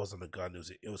DNA was on the gun,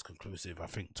 it was conclusive. I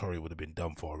think Tory would have been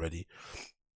done for already.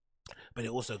 But it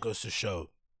also goes to show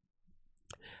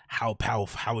how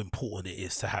powerful, how important it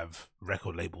is to have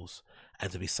record labels and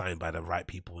to be signed by the right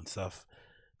people and stuff.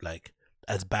 Like,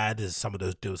 as bad as some of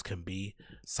those deals can be,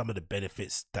 some of the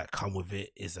benefits that come with it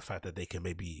is the fact that they can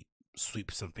maybe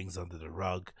sweep some things under the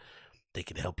rug. They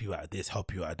can help you out of this,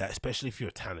 help you out of that, especially if you're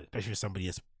a talent, especially if somebody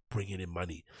is bringing in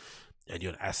money and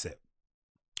you're an asset.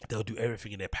 They'll do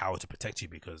everything in their power to protect you,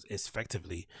 because it's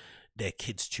effectively their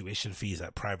kids' tuition fees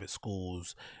at private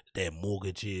schools, their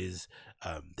mortgages,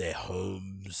 their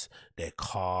homes, their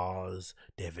cars,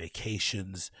 their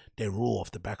vacations. They're all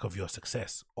off the back of your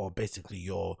success, or basically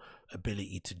your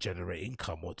ability to generate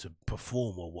income or to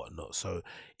perform or whatnot. So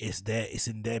it's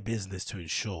in their business to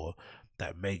ensure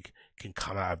that Meg can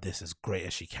come out of this as great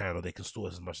as she can, or they can store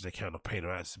as much as they can, or paint her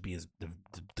out to be as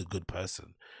the good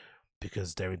person,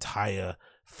 because their entire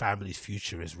family's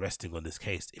future is resting on this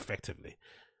case, effectively.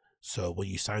 So when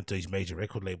you sign to these major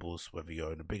record labels, whether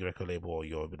you're in a big record label or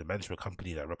you're with a management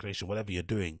company like Rock Nation, whatever you're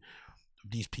doing,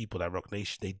 these people at Rock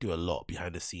Nation, they do a lot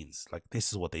behind the scenes. Like,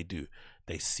 this is what they do.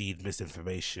 They seed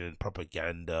misinformation,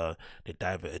 propaganda, they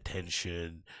divert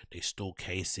attention, they stall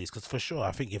cases. Because for sure,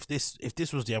 I think if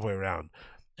this was the other way around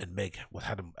and Meg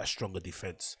had a stronger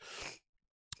defense,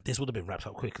 this would have been wrapped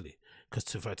up quickly. Because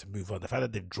for her to move on, the fact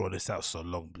that they've drawn this out so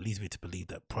long leads me to believe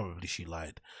that probably she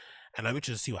lied. And I'm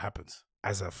interested to see what happens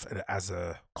as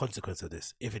a consequence of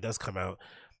this. If it does come out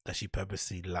that she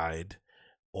purposely lied,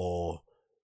 or,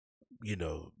 you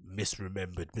know,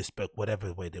 misremembered, misspoke,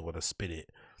 whatever way they want to spin it,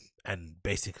 and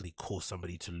basically cause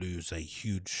somebody to lose a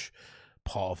huge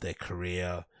part of their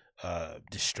career,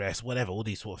 distress, whatever, all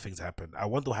these sort of things happen. I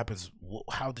wonder what happens.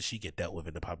 How does she get dealt with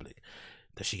in the public?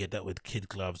 Does she get dealt with kid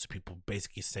gloves? People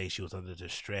basically say she was under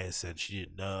distress and she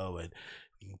didn't know, and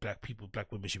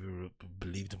black women should be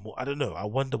believed more. I don't know. I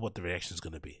wonder what the reaction is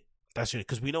going to be. That's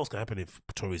because we know what's going to happen if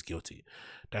Tory's guilty.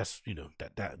 That's, you know,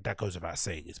 that goes without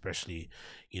saying, especially,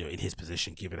 you know, in his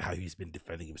position, given how he's been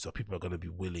defending himself. People are going to be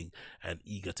willing and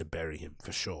eager to bury him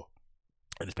for sure.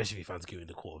 And especially if he finds guilty in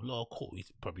the court of law, he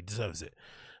probably deserves it.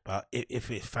 But if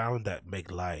it found that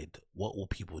Meg lied, what will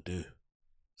people do?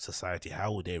 Society,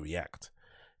 how will they react?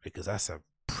 Because that's a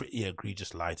pretty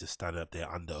egregious lie to stand up there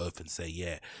under oath and say,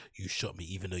 yeah, you shot me,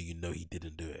 even though you know he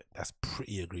didn't do it. That's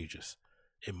pretty egregious,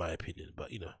 in my opinion.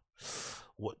 But, you know,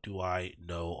 what do I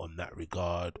know on that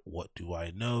regard? What do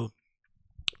I know?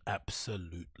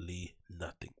 Absolutely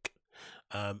nothing.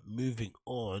 Moving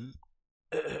on.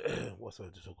 What's I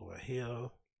to talk about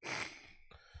here?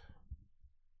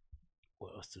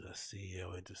 What else did I see I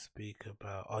wanted to speak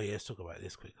about? Oh yeah, let's talk about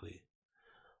this quickly.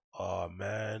 Oh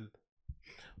man,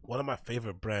 one of my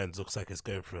favorite brands looks like it's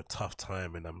going through a tough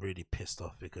time, and I'm really pissed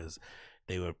off because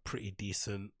they were pretty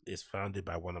decent. It's founded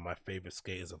by one of my favorite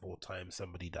skaters of all time,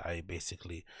 somebody that I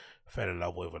basically fell in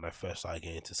love with when I first started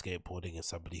getting into skateboarding, and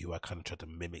somebody who I kind of tried to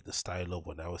mimic the style of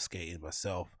when I was skating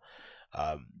myself.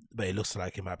 But it looks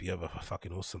like it might be over for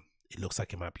fucking awesome. It looks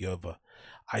like it might be over.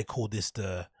 I call this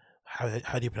the how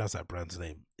do you pronounce that brand's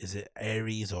name? Is it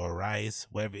Aries or Arise?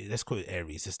 Whatever. Let's call it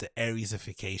Aries. It's the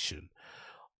Ariesification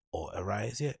or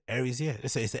Arise. Yeah, Aries. Yeah,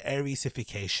 let's say it's the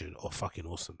Ariesification or fucking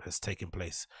awesome has taken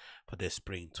place for their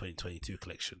spring 2022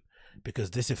 collection,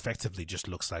 because this effectively just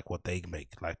looks like what they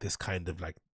make, like this kind of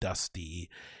like dusty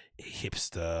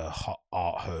hipster hot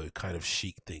art ho kind of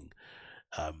chic thing.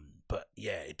 But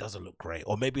yeah, it doesn't look great.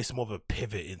 Or maybe it's more of a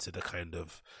pivot into the kind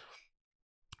of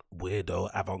weirdo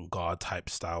avant-garde type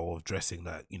style of dressing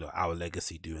that, you know, Our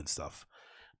Legacy do and stuff.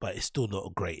 But it's still not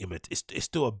a great it's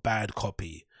still a bad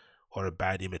copy or a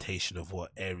bad imitation of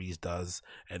what Aries does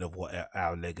and of what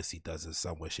Our Legacy does in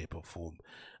some way, shape or form.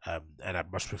 And I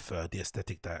much prefer the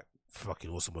aesthetic that fucking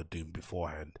Awesome were doing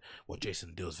beforehand, what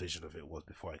Jason Deal's vision of it was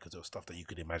beforehand, because it was stuff that you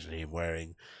could imagine him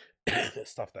wearing,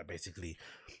 stuff that basically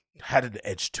had an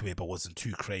edge to it but wasn't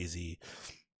too crazy,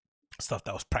 stuff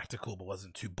that was practical but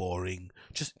wasn't too boring,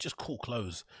 just cool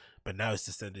clothes. But now it's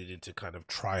descended into kind of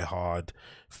try hard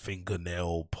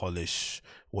fingernail polish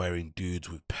wearing dudes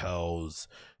with pearls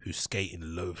who skate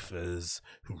in loafers,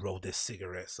 who roll their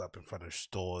cigarettes up in front of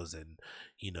stores and,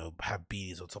 you know, have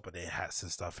beanies on top of their hats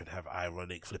and stuff and have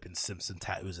ironic flipping Simpson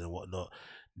tattoos and whatnot.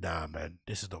 Nah, man,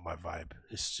 this is not my vibe.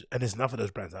 And there's enough of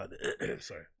those brands out there.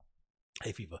 Sorry.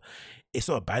 Hay fever. It's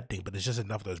not a bad thing, but there's just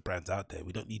enough of those brands out there.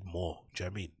 We don't need more. Do you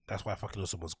know what I mean? That's why fucking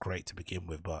Awesome was great to begin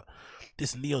with. But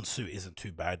this neon suit isn't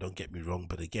too bad, don't get me wrong.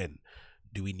 But again,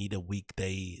 do we need a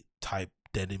weekday type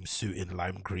denim suit in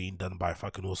lime green done by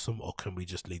fucking Awesome, or can we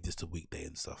just leave this to weekday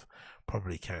and stuff?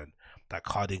 Probably can. That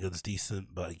cardigan's decent,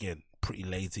 but again, pretty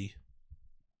lazy.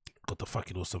 Got the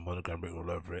fucking Awesome monogram written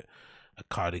all over it. A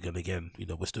cardigan again, you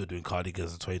know, we're still doing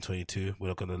cardigans in 2022. We're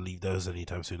not going to leave those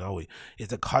anytime soon, are we? Is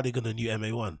the cardigan a new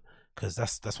MA1? Because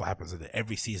that's what happens in it.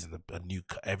 Every season,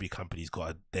 every company's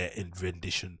got their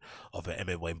rendition of an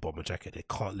MA1 bomber jacket. They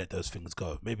can't let those things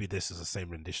go. Maybe this is the same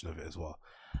rendition of it as well.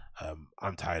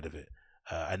 I'm tired of it.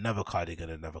 Another cardigan,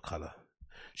 another color.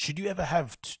 Should you ever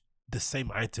have the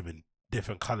same item in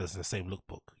different colors in the same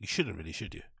lookbook? You shouldn't really,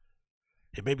 should you?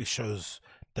 It maybe shows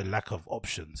the lack of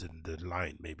options in the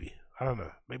line, maybe. I don't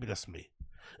know. Maybe that's me.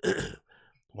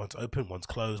 One's open, one's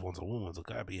closed, one's a woman, one's a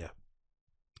guy. But yeah,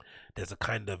 there's a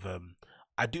kind of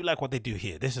I do like what they do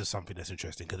here. This is something that's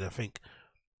interesting because I think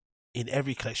in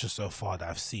every collection so far that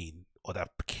I've seen or that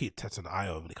I've kept an eye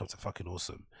on when it comes to fucking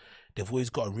Awesome, they've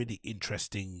always got a really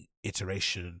interesting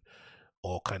iteration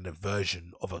or kind of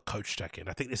version of a Coach jacket. And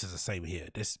I think this is the same here.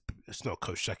 It's not a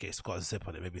Coach jacket. It's got a zip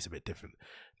on it. Maybe it's a bit different.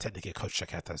 Technically, a Coach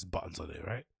jacket has buttons on it,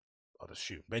 right? I'd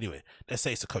assume. But anyway, let's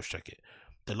say it's a Coach jacket.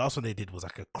 The last one they did was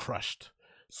like a crushed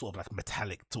sort of like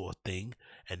metallic sort of thing,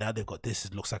 and now they've got this.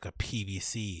 It looks like a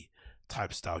PVC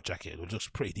type style jacket. It looks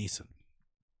pretty decent.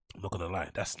 I'm not gonna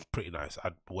lie, that's pretty nice.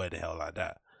 I'd wear the hell like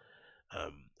that.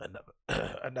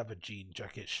 Another jean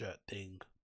jacket shirt thing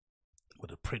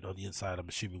with a print on the inside. I'm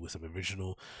assuming with some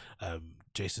original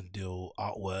Jason Deal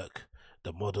artwork.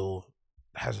 The model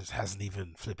hasn't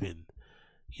even flipping,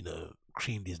 you know,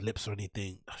 creamed his lips or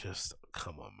anything. Just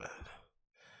come on, man.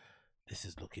 This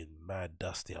is looking mad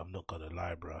dusty. I'm not gonna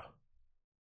lie, bro.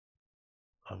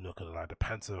 I'm not gonna lie. The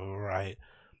pants are alright.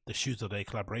 The shoes, are they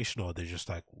collaboration or they're just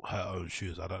like her own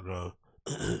shoes? I don't know.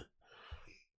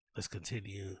 Let's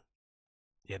continue.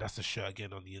 Yeah, that's the shirt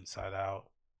again on the inside out.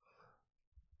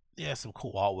 Yeah, some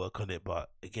cool artwork on it, but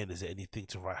again, is it anything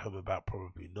to write home about?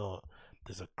 Probably not.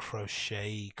 There's a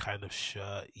crochet kind of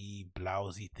shirt-y,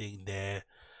 blousey thing there,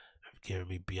 giving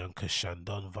me Bianca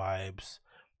Chandon vibes.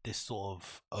 This sort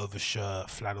of overshirt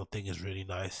flannel thing is really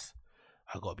nice.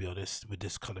 I gotta be honest, with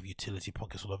this kind of utility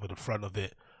pockets all over the front of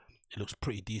it, it looks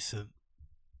pretty decent,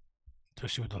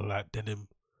 especially with the light denim.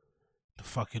 The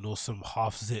fucking Awesome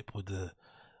half zip with the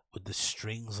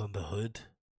strings on the hood.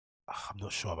 I'm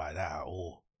not sure about that at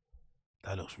all.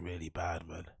 That looks really bad,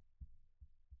 man.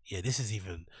 Yeah, this is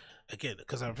even, again,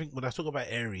 because I think when I talk about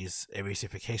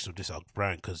Ariesification of this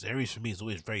brand, because Aries for me is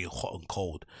always very hot and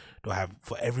cold. They'll have,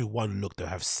 for every one look, they'll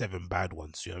have 7 bad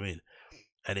ones, you know what I mean?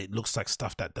 And it looks like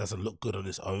stuff that doesn't look good on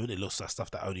its own. It looks like stuff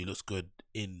that only looks good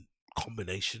in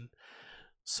combination.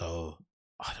 So,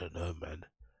 I don't know, man.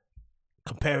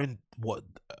 Comparing what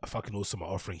fucking Awesome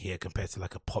are offering here compared to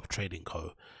like a Pop Trading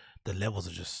Co., the levels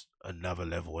are just another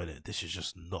level in it. This is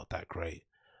just not that great.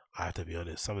 I have to be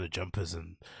honest. Some of the jumpers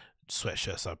and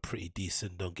sweatshirts are pretty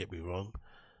decent, don't get me wrong.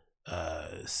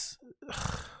 But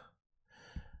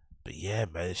yeah,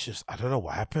 man, it's just, I don't know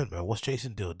what happened, man. What's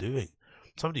Jason Deal doing?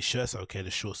 Some of these shirts are okay, the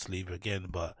short sleeve again,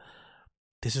 but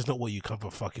this is not what you come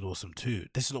for fucking Awesome to.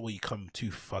 This is not what you come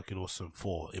to fucking Awesome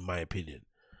for, in my opinion.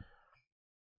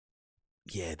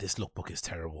 Yeah, this lookbook is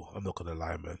terrible. I'm not gonna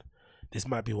lie, man. This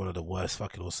might be one of the worst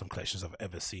fucking Awesome collections I've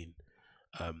ever seen.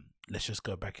 Let's just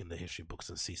go back in the history books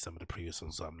and see some of the previous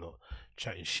ones. I'm not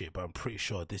chatting shit, but I'm pretty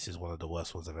sure this is one of the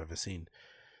worst ones I've ever seen.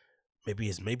 Maybe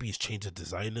he's changed the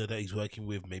designer that he's working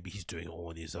with. Maybe he's doing it all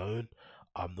on his own.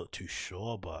 I'm not too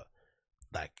sure, but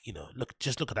Like, you know,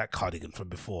 just look at that cardigan from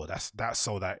before. That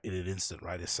sold out in an instant,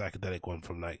 right? This psychedelic one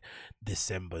from like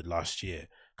December last year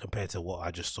compared to what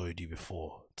I just saw you do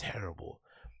before. Terrible.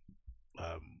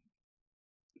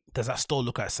 Does that store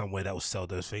look like somewhere that will sell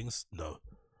those things? No.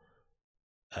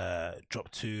 Drop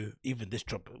 2, even this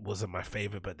drop wasn't my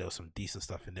favorite, but there was some decent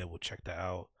stuff in there. We'll check that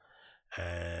out.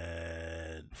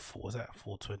 And what was that?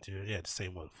 420, yeah, the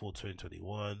same one,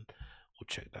 42021. We'll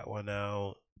check that one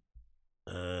out.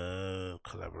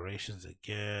 Collaborations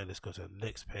again. Let's go to the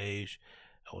next page.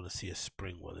 I want to see a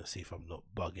spring one and see if I'm not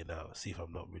bugging out, see if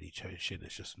I'm not really changing.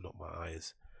 It's just not my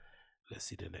eyes. Let's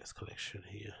see the next collection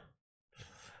here.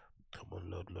 Come on,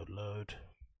 load.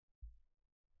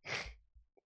 I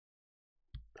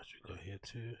should go here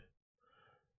too.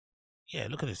 Yeah,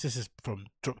 look at this. This is from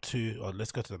drop 2. Or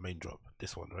let's go to the main drop.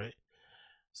 This one, right?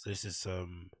 So this is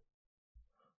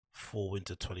fall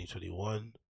winter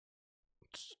 2021.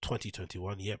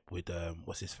 Yep, with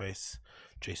what's his face,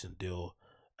 Jason Dill,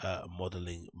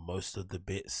 modeling most of the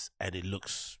bits, and it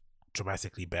looks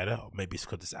dramatically better. Or maybe it's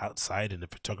because it's outside and the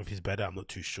photography is better. I'm not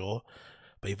too sure.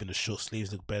 But even the short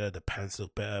sleeves look better, the pants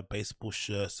look better, baseball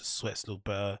shirts, the sweats look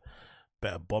better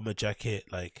bomber jacket.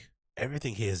 Like,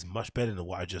 everything here is much better than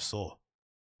what I just saw.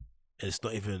 And it's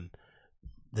not even,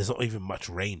 there's not even much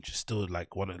range. It's still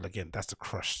like one, again, that's the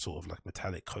crushed sort of like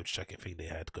metallic coach jacket thing they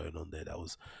had going on there. That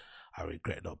was, I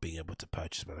regret not being able to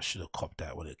purchase, man. I should have copped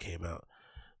that when it came out.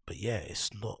 But yeah,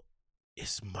 it's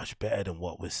much better than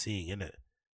what we're seeing, innit?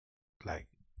 Like,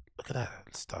 look at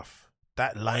that stuff.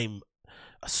 That lime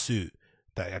suit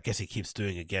that I guess he keeps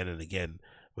doing again and again,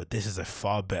 but this is a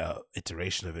far better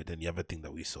iteration of it than the other thing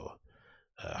that we saw.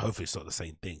 Hopefully it's not the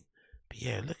same thing. But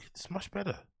yeah, look, it's much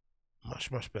better.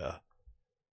 Much better.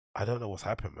 I don't know what's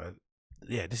happened, man.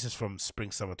 Yeah, this is from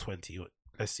spring summer 20.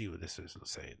 Let's see what this is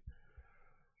saying.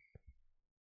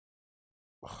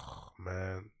 Oh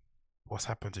man, what's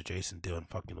happened to Jason Dill?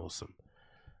 Fucking awesome.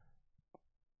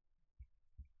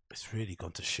 It's really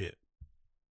gone to shit.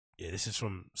 Yeah, this is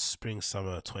from spring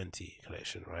summer 20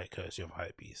 collection, right? Courtesy of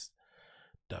Hypebeast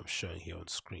that I'm showing here on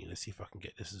screen. Let's see if I can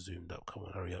get this zoomed up. Come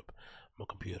on, hurry up. My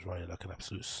computer's running like an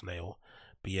absolute snail.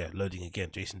 But yeah, loading again.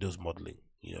 Jason Dill's modeling.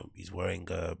 You know, he's wearing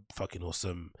a fucking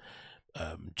awesome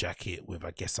jacket with,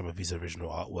 I guess, some of his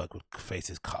original artwork with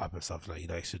faces cut up and stuff like he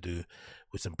likes to do,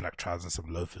 with some black trousers and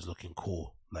some loafers, looking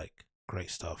cool. Like,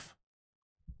 great stuff.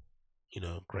 You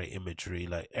know, great imagery.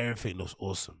 Like, everything looks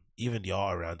awesome. Even the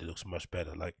art around it looks much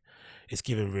better. Like, it's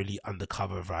giving really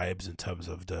undercover vibes in terms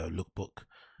of the lookbook,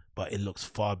 but it looks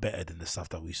far better than the stuff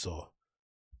that we saw.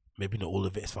 Maybe not all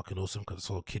of it is fucking awesome, because I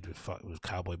saw a kid with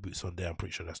cowboy boots on there. I'm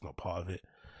pretty sure that's not part of it.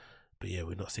 But yeah,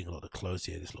 we're not seeing a lot of clothes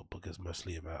here. This lookbook is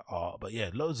mostly about art. But yeah,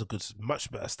 loads of good,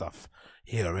 much better stuff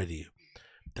here already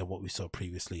than what we saw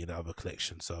previously in the other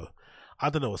collection. So I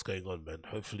don't know what's going on, man.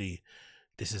 Hopefully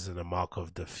this isn't a mark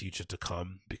of the future to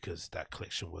come, because that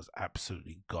collection was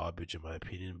absolutely garbage in my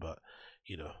opinion. But,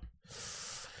 you know,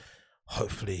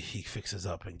 hopefully he fixes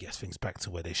up and gets things back to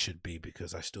where they should be,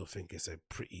 because I still think it's a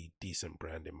pretty decent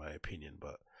brand in my opinion.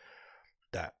 But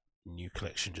that new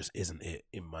collection just isn't it,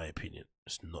 in my opinion.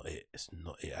 It's not it. It's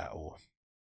not it at all.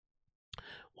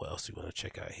 What else do we want to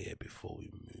check out here before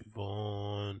we move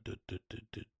on?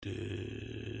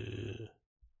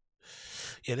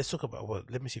 Yeah, let's talk about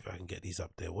what. Let me see if I can get these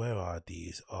up there. Where are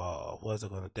these? Oh, where's it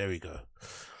gonna? There we go.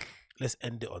 Let's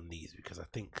end it on these, because I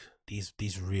think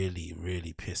these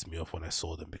really pissed me off when I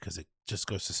saw them, because it just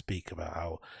goes to speak about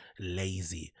how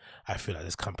lazy I feel like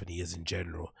this company is in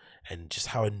general, and just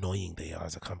how annoying they are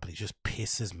as a company. It just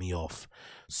pisses me off.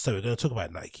 So we're going to talk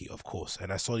about Nike, of course,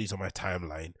 and I saw these on my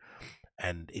timeline,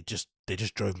 and they just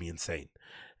drove me insane.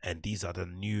 And these are the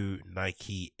new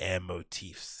Nike Air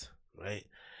Motifs, right?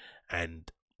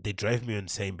 And they drive me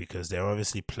insane because they're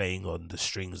obviously playing on the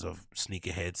strings of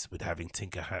sneakerheads, with having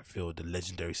Tinker Hatfield, the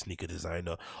legendary sneaker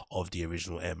designer of the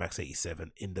original Air Max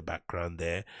 87, in the background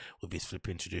there, with his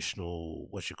flipping traditional,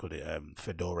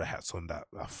 fedora hats on that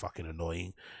are fucking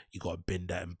annoying. You gotta bin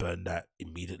that and burn that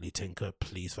immediately, Tinker,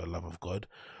 please, for the love of God.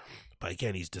 But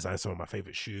again, he's designed some of my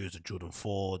favorite shoes, the Jordan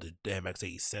 4, the Air Max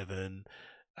 87.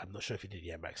 I'm not sure if he did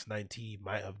the Air Max 90,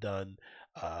 might have done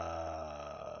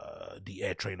the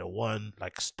Air Trainer 1,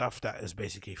 like stuff that has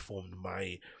basically formed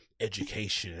my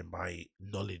education and my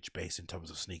knowledge base in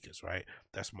terms of sneakers, right?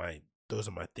 Those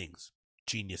are my things.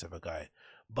 Genius of a guy.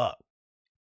 But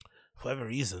for whatever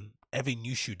reason, every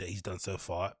new shoe that he's done so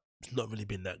far, it's not really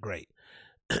been that great.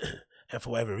 And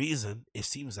for whatever reason, it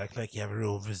seems like Nike have a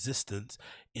real resistance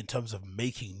in terms of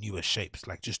making newer shapes,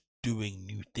 like just doing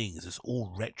new things. It's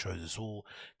all retros. It's all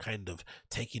kind of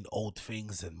taking old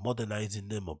things and modernizing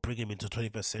them, or bringing them into the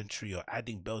 21st century, or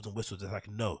adding bells and whistles. It's like,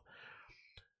 no,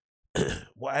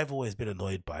 what I've always been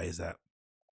annoyed by is that,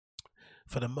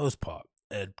 for the most part,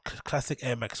 a classic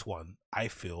Air Max 1, I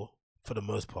feel, for the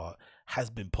most part, has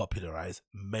been popularized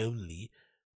mainly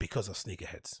because of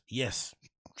sneakerheads. Yes,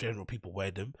 general people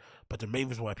wear them, but the main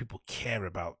reason why people care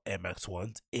about Air Max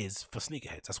 1s is for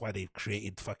sneakerheads. That's why they've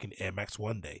created fucking Air Max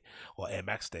 1 Day or Air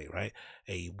Max Day, right?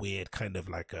 A weird kind of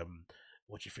like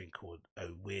what do you think called a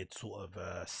weird sort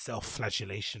of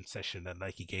self-flagellation session that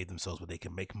Nike gave themselves where they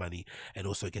can make money and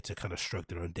also get to kind of stroke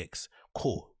their own dicks.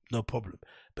 Cool, no problem.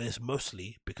 But it's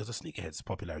mostly because of sneakerheads'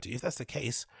 popularity. If that's the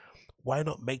case, why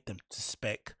not make them to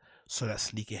spec so that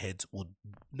sneakerheads would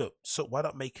so why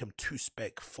not make them to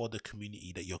spec for the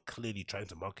community that you're clearly trying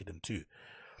to market them to?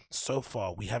 So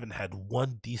far, we haven't had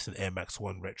one decent Air Max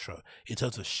 1 retro in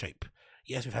terms of shape.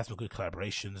 Yes, we've had some good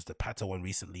collaborations. The Pata one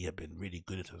recently have been really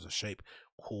good in terms of shape.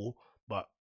 Cool. But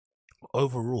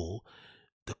overall,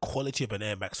 the quality of an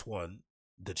Air Max 1,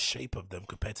 the shape of them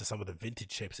compared to some of the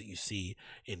vintage shapes that you see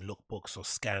in lookbooks or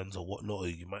scans or whatnot, or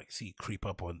you might see creep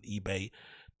up on eBay,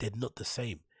 they're not the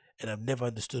same. And I've never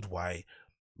understood why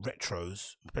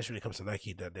retros, especially when it comes to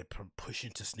Nike, that they're pushing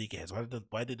to sneakerheads.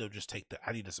 Why did they just take the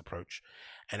Adidas approach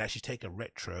and actually take a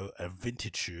retro, a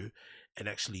vintage shoe, and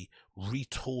actually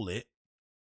retool it,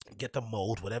 get the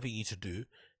mold, whatever you need to do,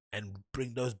 and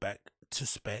bring those back to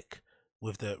spec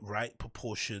with the right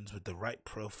proportions, with the right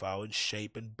profile and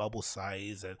shape and bubble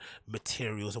size and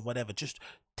materials and whatever. Just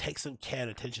take some care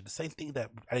and attention. The same thing that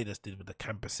Adidas did with the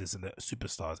campuses and the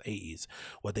superstars 80s,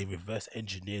 where they reverse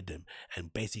engineered them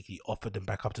and basically offered them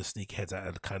back up to sneakerheads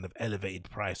at a kind of elevated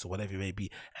price or whatever it may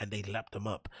be, and they lapped them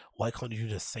up. Why can't you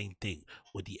do the same thing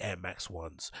with the Air Max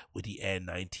 1s, with the Air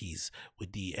 90s,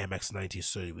 with the Air Max 90s,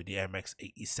 sorry, with the Air Max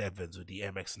 87s, with the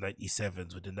Air Max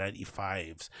 97s, with the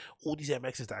 95s, all these Air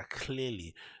Maxes that are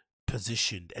clearly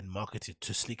positioned and marketed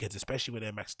to sneakers, especially when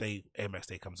Air Max Day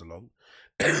comes along.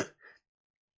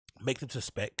 Make them to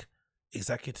spec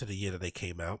exactly to the year that they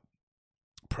came out,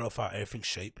 profile everything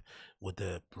shape with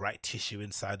the right tissue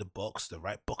inside the box, the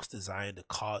right box design, the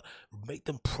card, make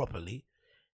them properly,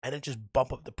 and then just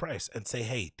bump up the price and say,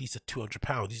 hey, these are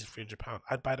 £200, these are £300.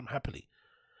 I'd buy them happily,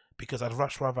 because I'd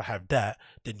much rather have that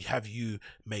than have you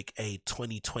make a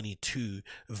 2022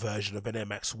 version of an Air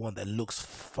Max 1 that looks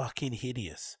fucking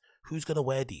hideous. Who's gonna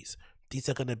wear these? These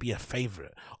are going to be a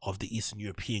favorite of the Eastern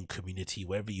European community,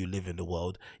 wherever you live in the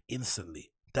world,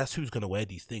 instantly. That's who's going to wear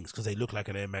these things, because they look like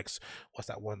an Air Max. What's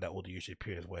that one that all the usually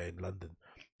peers wear in London?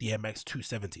 The Air Max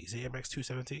 270. Is it Air Max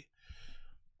 270?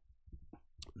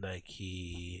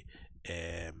 Nike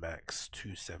Air Max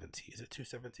 270. Is it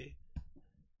 270?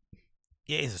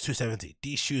 Yeah, it's a 270.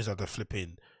 These shoes are the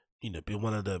flipping, been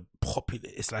one of the popular.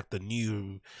 It's like the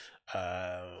new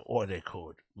what are they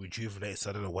called, rejuvenates,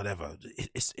 I don't know, whatever.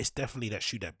 It's definitely that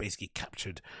shoe that basically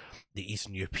captured the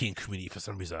Eastern European community for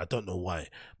some reason. I don't know why,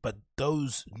 but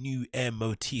those new Air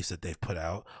motifs that they've put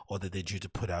out, or that they're due to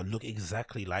put out, look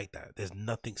exactly like that. There's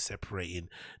nothing separating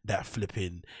that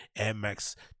flipping Air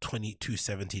Max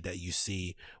 2270 that you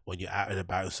see when you're out and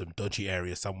about in some dodgy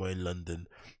area somewhere in London,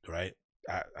 right?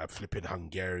 At flipping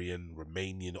Hungarian,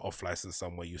 Romanian off license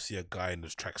somewhere, you see a guy in a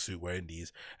tracksuit wearing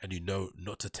these, and you know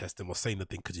not to test him or say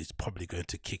nothing because he's probably going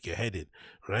to kick your head in,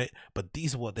 right? But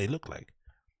these are what they look like,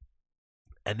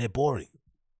 and they're boring.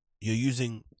 You're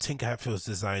using Tinker Hatfield's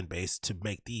design base to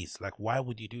make these. Like, why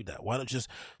would you do that? Why not just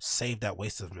save that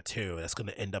waste of material that's going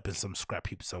to end up in some scrap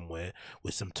heap somewhere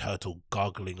with some turtle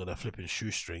gargling on a flipping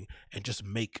shoestring, and just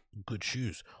make good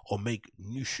shoes, or make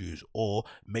new shoes, or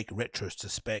make retros to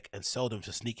spec and sell them to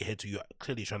sneakerheads who you're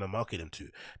clearly trying to market them to?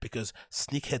 Because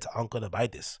sneakerheads aren't going to buy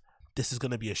this. This is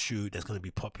going to be a shoe that's going to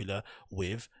be popular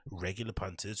with regular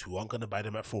punters who aren't going to buy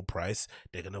them at full price.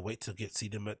 They're going to wait to see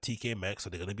them at TK Maxx, or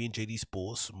they're going to be in JD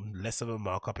Sports, less of a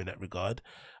markup in that regard.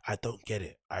 I don't get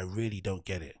it. I really don't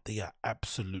get it. They are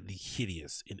absolutely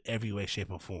hideous in every way, shape,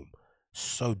 or form.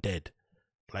 So dead.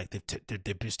 Like,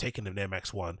 they've just taken the Air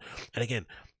Max 1. And again,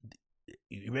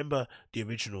 you remember the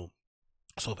original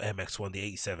sort of Air Max 1, the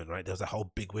 87, right? There was a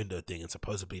whole big window thing, and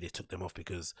supposedly they took them off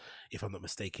because, if I'm not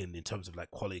mistaken, in terms of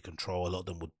like quality control, a lot of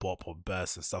them would bop or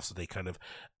burst and stuff, so they kind of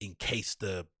encased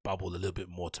the bubble a little bit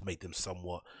more to make them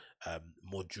somewhat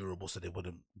more durable, so they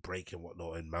wouldn't break and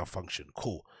whatnot and malfunction.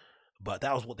 Cool. But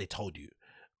that was what they told you.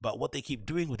 But what they keep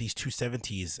doing with these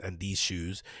 270s and these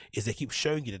shoes is they keep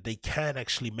showing you that they can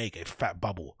actually make a fat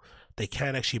bubble. They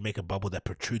can actually make a bubble that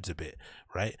protrudes a bit,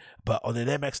 right? But on an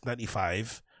MX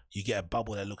 95, you get a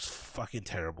bubble that looks fucking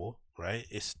terrible, right?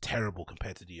 It's terrible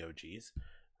compared to the OGs,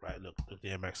 right? Look the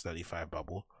MX 95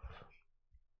 bubble.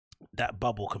 That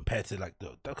bubble compared to look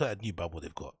at that new bubble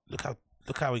they've got.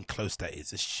 Look how enclosed that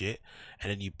is. It's shit.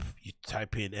 And then you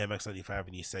type in Air Max 95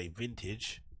 and you say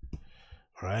vintage.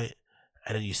 right?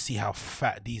 And then you see how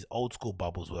fat these old school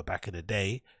bubbles were back in the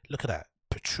day. Look at that,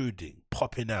 protruding,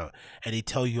 popping out. And they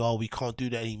tell you, oh, we can't do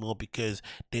that anymore because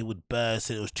they would burst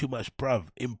and it was too much. Bruv,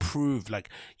 improve. Like,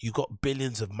 you got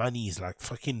billions of monies, like,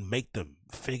 fucking make them,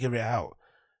 figure it out.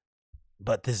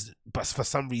 But for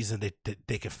some reason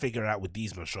they can figure out with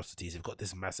these monstrosities. They've got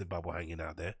this massive bubble hanging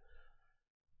out there.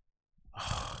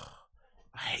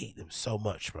 I hate them so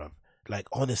much, bruv. Like,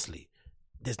 honestly,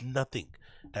 there's nothing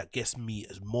that gets me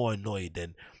as more annoyed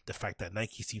than the fact that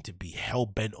Nike seem to be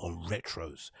hell-bent on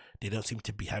retros. They don't seem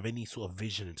to have any sort of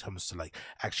vision in terms to like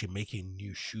actually making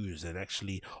new shoes and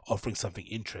actually offering something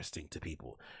interesting to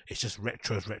people. It's just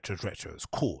retros.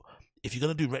 Cool. If you're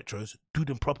gonna do retros, do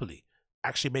them properly.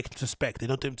 Actually make them to spec. They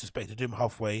don't do them to spec, they do them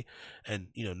halfway. And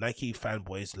you know, Nike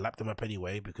fanboys lap them up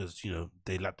anyway because, you know,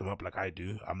 they lap them up like I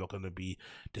do. I'm not going to be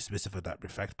dismissive of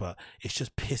that fact, but it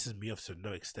just pisses me off to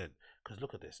no extent. Because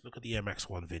look at this, look at the Air Max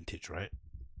 1 vintage, right?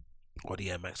 Or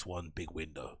the Air Max 1 big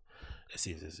window. Let's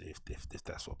see if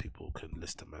that's what people can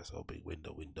list them as. Oh, big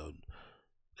window.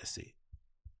 Let's see.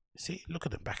 See, look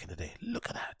at them back in the day. Look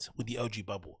at that with the OG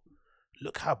bubble.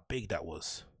 Look how big that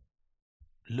was.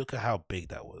 Look at how big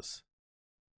that was.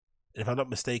 If I'm not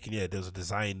mistaken, yeah, there was a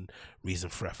design reason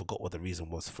for it. I forgot what the reason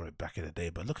was for it back in the day.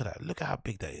 But look at that. Look at how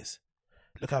big that is.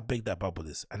 Look how big that bubble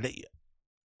is. And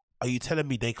are you telling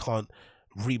me they can't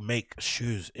remake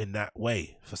shoes in that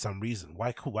way for some reason?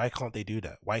 Why can't they do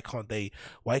that? Why can't they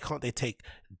take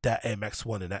that Air Max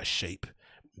 1 in that shape,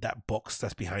 that box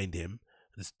that's behind him,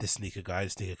 this sneaker guy, the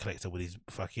sneaker collector with his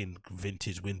fucking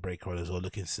vintage windbreaker on, is all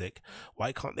looking sick.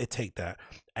 Why can't they take that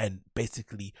and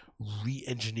basically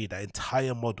re-engineer that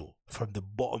entire model from the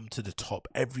bottom to the top,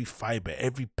 every fiber,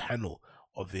 every panel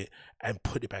of it, and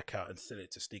put it back out and sell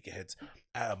it to sneakerheads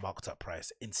at a marked up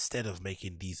price instead of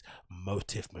making these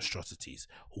motif monstrosities?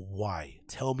 Why?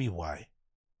 Tell me why.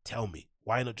 Tell me.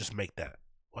 Why not just make that?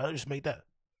 Why not just make that?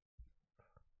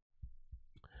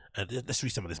 And let's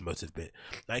read some of this motif bit.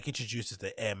 Nike introduces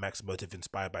the Air Max Motif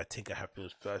inspired by Tinker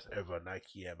Hatfield's first ever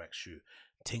Nike Air Max shoe.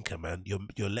 Tinker, man,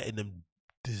 you're letting them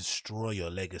destroy your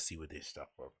legacy with this stuff,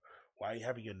 bro. Why are you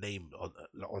having your name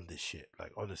on this shit?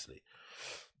 Like, honestly.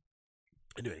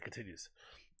 Anyway, it continues.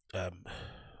 Sorry.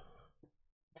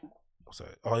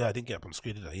 Oh yeah, I didn't get up on the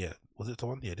screen, did I? Yeah. Was it the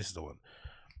one? Yeah, this is the one.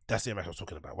 That's the Air Max I was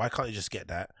talking about. Why can't you just get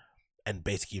that and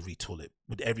basically retool it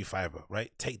with every fiber,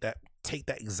 right? Take that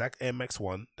exact Air Max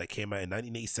 1 that came out in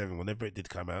 1987, whenever it did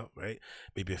come out, right?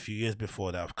 Maybe a few years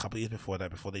before that, a couple of years before that,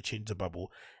 before they changed the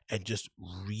bubble, and just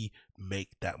remake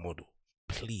that model,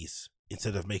 please,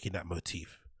 instead of making that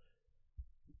motif.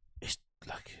 It's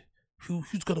like,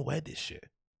 who's gonna wear this shit?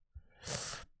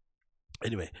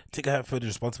 Anyway, Tinker Hatfield is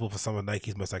responsible for some of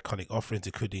Nike's most iconic offerings,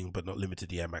 including but not limited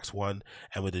to the Air Max 1.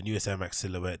 And with the newest Air Max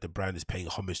silhouette, the brand is paying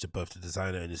homage to both the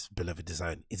designer and his beloved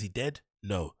design. Is he dead?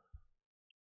 No.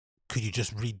 Could you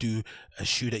just redo a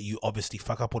shoe that you obviously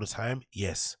fuck up all the time?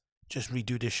 Yes. Just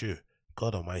redo this shoe.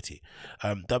 God almighty.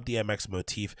 Dubbed the Air Max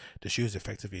Motif, the shoe is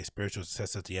effectively a spiritual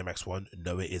successor to the Air Max 1.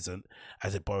 No, it isn't,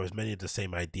 as it borrows many of the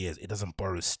same ideas. It doesn't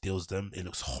borrow, it steals them. It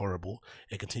looks horrible.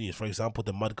 It continues. For example,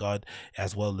 the mudguard,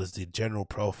 as well as the general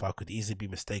profile, could easily be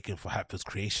mistaken for Hatfield's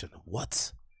creation.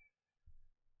 What?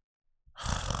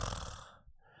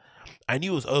 I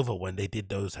knew it was over when they did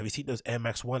those. Have you seen those Air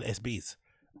Max 1 SBs?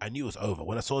 I knew it was over.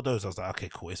 When I saw those, I was like, okay,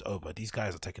 cool, it's over. These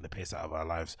guys are taking the piss out of our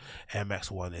lives. Air Max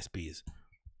 1 SBs.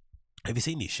 Have you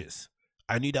seen these shits?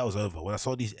 I knew that was over. When I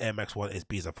saw these Air Max 1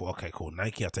 SBs, I thought, okay, cool,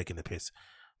 Nike are taking the piss.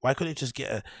 Why couldn't it just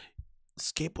get a...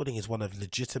 Skateboarding is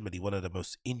legitimately one of the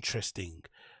most interesting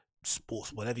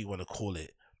sports, whatever you want to call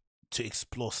it, to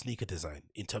explore sneaker design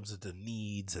in terms of the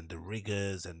needs and the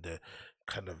rigors and the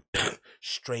kind of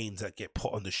strains that get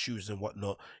put on the shoes and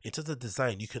whatnot. In terms of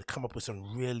design, you could come up with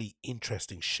some really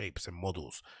interesting shapes and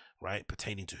models, right,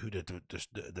 pertaining to who the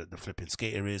flipping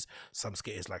skater is. Some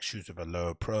skaters like shoes with a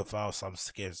lower profile, some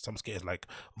skaters like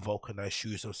vulcanized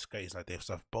shoes, some skaters like they have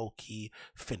stuff bulky,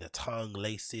 thinner tongue,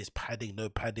 laces, padding, no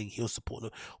padding, heel support, no,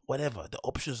 whatever. The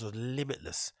options are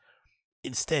limitless.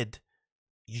 Instead,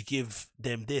 you give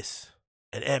them this,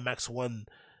 an Air Max 1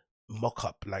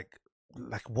 mock-up, like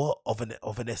what of an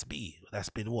SB that's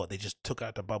been what they just took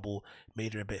out the bubble,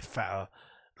 made her a bit fatter,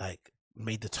 like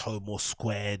made the toe more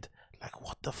squared. Like,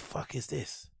 what the fuck is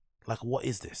this? Like, what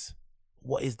is this?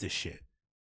 What is this shit?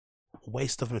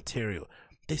 Waste of material.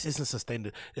 This isn't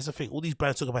sustainable. That's the thing. All these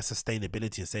brands talk about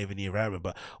sustainability and saving the environment,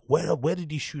 but where did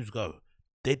these shoes go?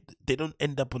 They don't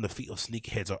end up on the feet of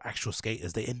sneakerheads or actual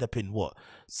skaters. They end up in what?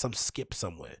 Some skip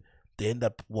somewhere. They end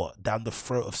up what? Down the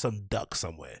throat of some duck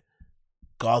somewhere.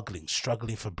 Gargling,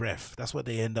 struggling for breath. That's what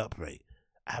they end up, mate.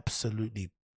 Absolutely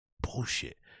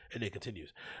bullshit. And it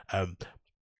continues.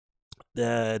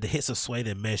 The hits of suede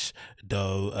and mesh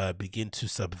though begin to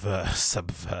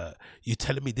subvert. You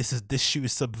telling me this shoe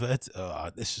is subvert?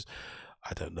 This is,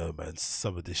 I don't know, man.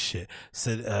 Some of this shit.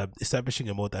 So, establishing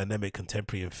a more dynamic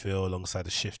contemporary feel alongside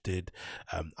the shifted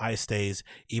eye stays.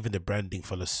 Even the branding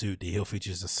follows suit. The heel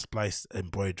features a spliced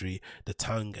embroidery. The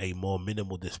tongue, a more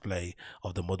minimal display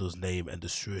of the model's name, and the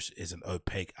swoosh is an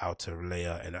opaque outer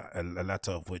layer, and a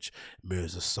latter of which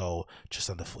mirrors the sole just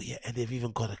under foot. Yeah, and they've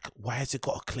even got why has it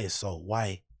got a clear sole?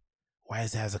 Why? Why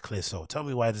has a clear sole? Tell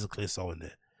me why there's a clear sole in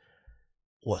there.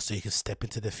 What? So you can step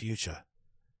into the future?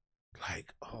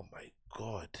 Like, oh my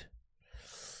god.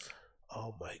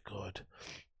 Oh my god.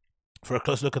 For a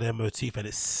close look at their motif and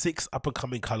its 6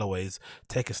 up-and-coming colorways,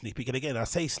 take a sneak peek. And again, I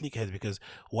say sneakerheads because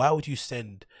why would you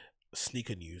send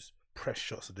sneaker news press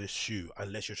shots of this shoe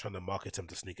unless you're trying to market them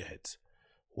to sneakerheads?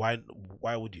 Why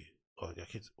would you? Oh, your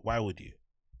kids, why would you?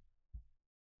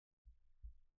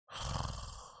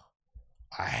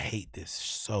 I hate this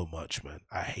so much, man.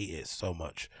 I hate it so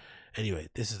much. Anyway,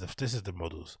 this is the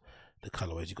models. The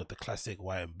colorways, you got the classic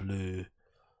white and blue.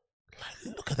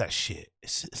 Like, look at that shit.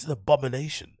 It's an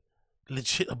abomination,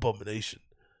 legit abomination.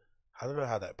 I don't know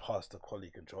how that passed the quality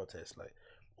control test. Like,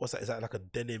 what's that? Is that like a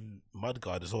denim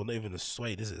mudguard? It's all not even a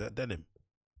suede, is it? That denim?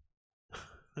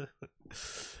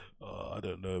 Oh, I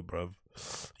don't know, bruv.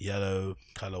 Yellow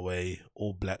colorway,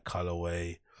 all black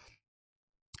colorway.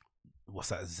 What's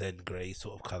that? Zen grey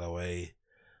sort of colorway,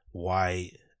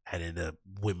 white, and then the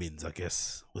women's, I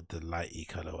guess, with the lighty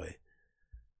colorway.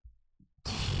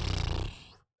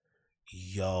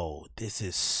 Yo, this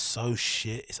is so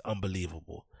shit. It's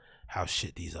unbelievable how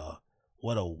shit these are.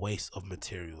 What a waste of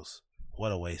materials.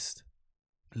 What a waste.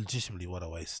 Legitimately, what a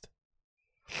waste.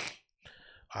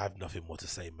 I have nothing more to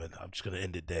say, man. I'm just gonna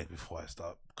end it there before I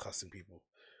start cussing people.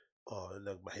 Oh,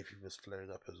 look, my hay fever's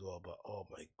flaring up as well, but oh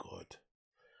my god.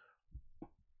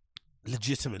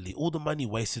 Legitimately, all the money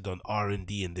wasted on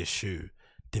R&D in this shoe,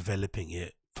 developing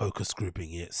it, focus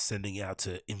grouping it, sending it out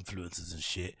to influencers and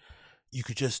shit. You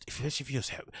could just, especially if you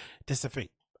just, that's the thing.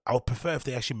 I would prefer if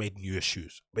they actually made newer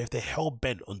shoes, but if they're hell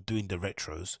bent on doing the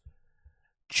retros,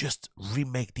 just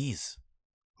remake these,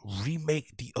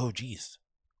 remake the OGs,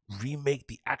 remake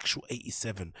the actual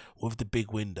 87 with the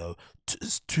big window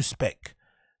to spec,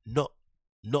 not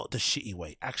the shitty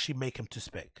way. Actually make them to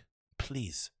spec,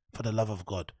 please, for the love of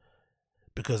God.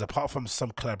 Because apart from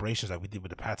some collaborations that we did with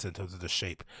the pattern in terms of the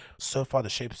shape, so far the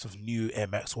shapes of new Air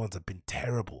Max 1s have been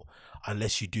terrible.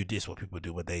 Unless you do this, what people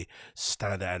do, where they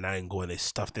stand at an angle and they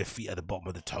stuff their feet at the bottom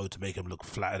of the toe to make them look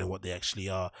flatter than what they actually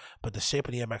are. But the shape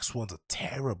of the Air Max 1s are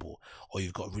terrible. Or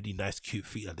you've got really nice cute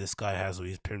feet like this guy has, or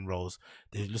his pin rolls.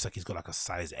 It looks like he's got like a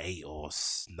size 8 or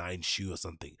 9 shoe or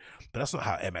something. But that's not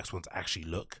how Air Max 1s actually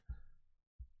look.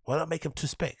 Why not make them to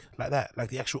spec like that?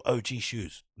 Like the actual OG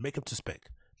shoes. Make them to spec.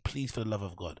 Please, for the love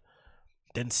of God.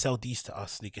 Then sell these to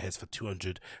us sneakerheads for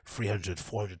 $200, $300,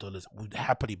 $400. We'd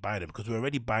happily buy them because we're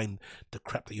already buying the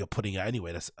crap that you're putting out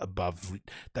anyway.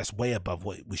 That's way above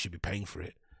what we should be paying for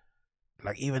it.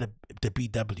 Like even the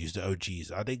BWs, the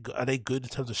OGs, are they good in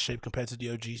terms of shape compared to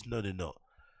the OGs? No, they're not.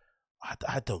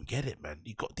 I don't get it, man.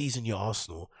 You got these in your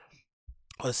arsenal.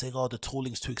 They're saying, oh, the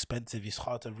tooling's too expensive. It's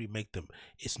hard to remake them.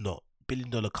 It's not. $1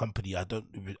 billion company. I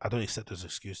don't accept those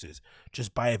excuses.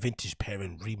 Just buy a vintage pair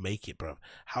and remake it, bro.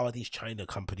 How are these China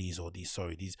companies or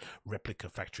these replica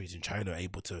factories in China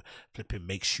able to flip and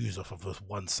make shoes off of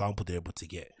one sample they're able to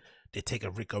get? They take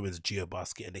a Rick Owens Geo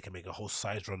basket and they can make a whole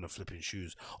size run of flipping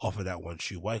shoes off of that one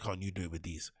shoe. Why can't you do it with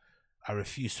these? I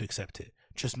refuse to accept it.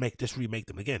 Just remake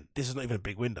them again. This is not even a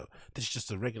big window. This is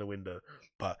just a regular window,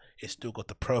 but it's still got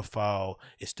the profile.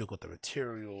 It's still got the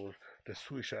materials, the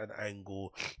swoosh at an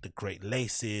angle, the great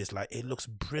laces. Like, it looks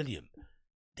brilliant.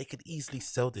 They could easily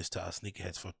sell this to us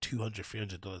sneakerheads for $200,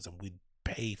 $300 and we'd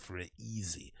pay for it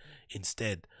easy.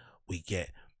 Instead, we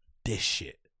get this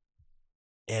shit.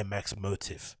 Air Max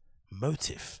Motif.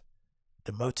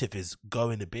 The Motif is go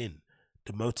in the bin.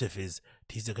 The Motif is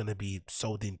these are gonna be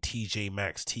sold in TJ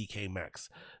Maxx, TK Maxx.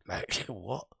 Like,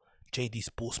 what? JD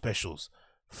Sports Specials.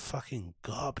 Fucking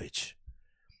garbage.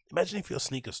 Imagine if you're a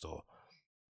sneaker store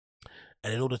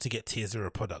and in order to get tier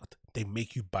 0 product, they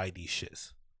make you buy these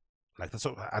shits. Like, that's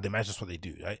what I'd imagine that's what they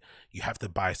do, right? You have to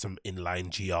buy some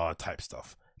inline GR type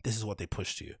stuff. This is what they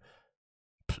push to you.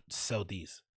 Sell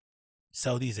these.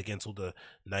 Sell these against all the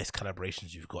nice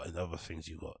collaborations you've got and other things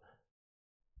you've got.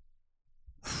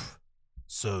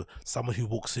 So someone who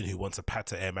walks in who wants a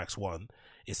Pata Air Max 1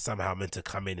 is somehow meant to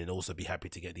come in and also be happy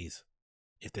to get these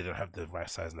if they don't have the right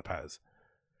size in the patterns.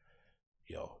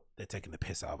 Yo, they're taking the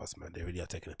piss out of us, man. They really are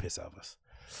taking the piss out of us.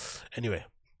 Anyway,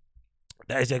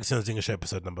 that is the AgostinhoZinga Show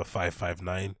episode number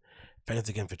 559. Thanks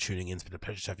again for tuning in. It's been a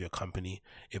pleasure to have your company.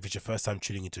 If it's your first time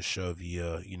tuning into the show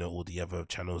via, all the other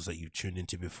channels that you've tuned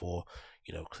into before,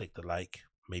 click the like,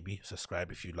 maybe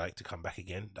subscribe if you'd like to come back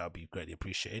again. That would be greatly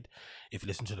appreciated. If you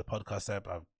listen to the podcast app,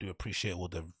 I do appreciate all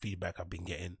the feedback I've been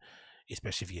getting,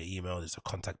 especially via email. There's a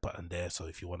contact button there, so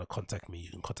if you want to contact me, you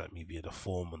can contact me via the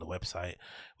form on the website,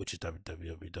 which is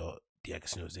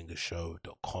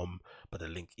www.theagostinhozingashow.com, but the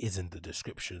link is in the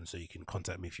description, so you can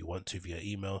contact me if you want to via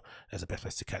email. That's the best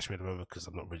place to catch me at the moment, because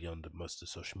I'm not really on most of the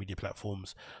social media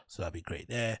platforms, so that'd be great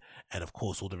there. And of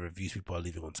course, all the reviews people are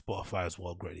leaving on Spotify as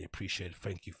well, greatly appreciated.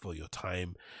 Thank you for your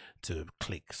time to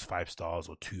click 5 stars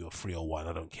or 2 or 3 or 1,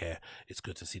 I don't care. It's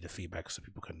good to see the feedback so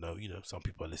people can know, some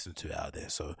people are listening to it out there,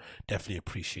 so definitely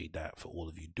appreciate that for all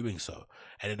of you doing so.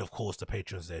 And then of course the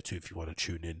Patreon's there too if you want to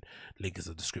tune in. Link is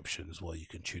in the description as well. You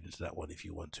can tune into that one if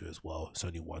you want to as well. It's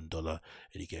only $1 and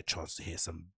you get a chance to hear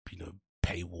some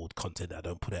paywalled content that I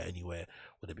don't put out anywhere,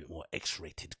 with a bit more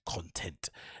X-rated content,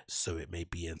 so it may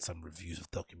be in some reviews of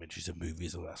documentaries and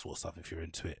movies and all that sort of stuff. If you're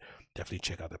into it, definitely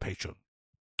check out the Patreon.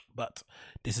 But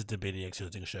this has been the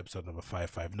Agostinho Show, episode number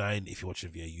 559. If you're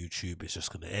watching via YouTube, it's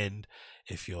just going to end.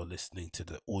 If you're listening to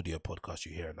the audio podcast,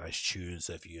 you hear a nice tune.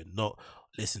 So if you're not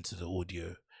listening to the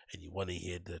audio and you want to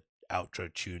hear the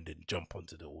outro tune, then jump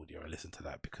onto the audio and listen to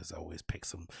that, because I always pick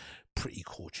some pretty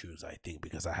cool tunes, I think,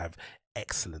 because I have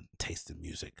excellent taste in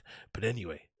music. But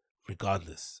anyway,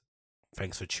 regardless,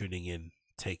 thanks for tuning in.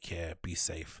 Take care, be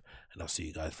safe, and I'll see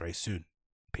you guys very soon.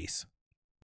 Peace.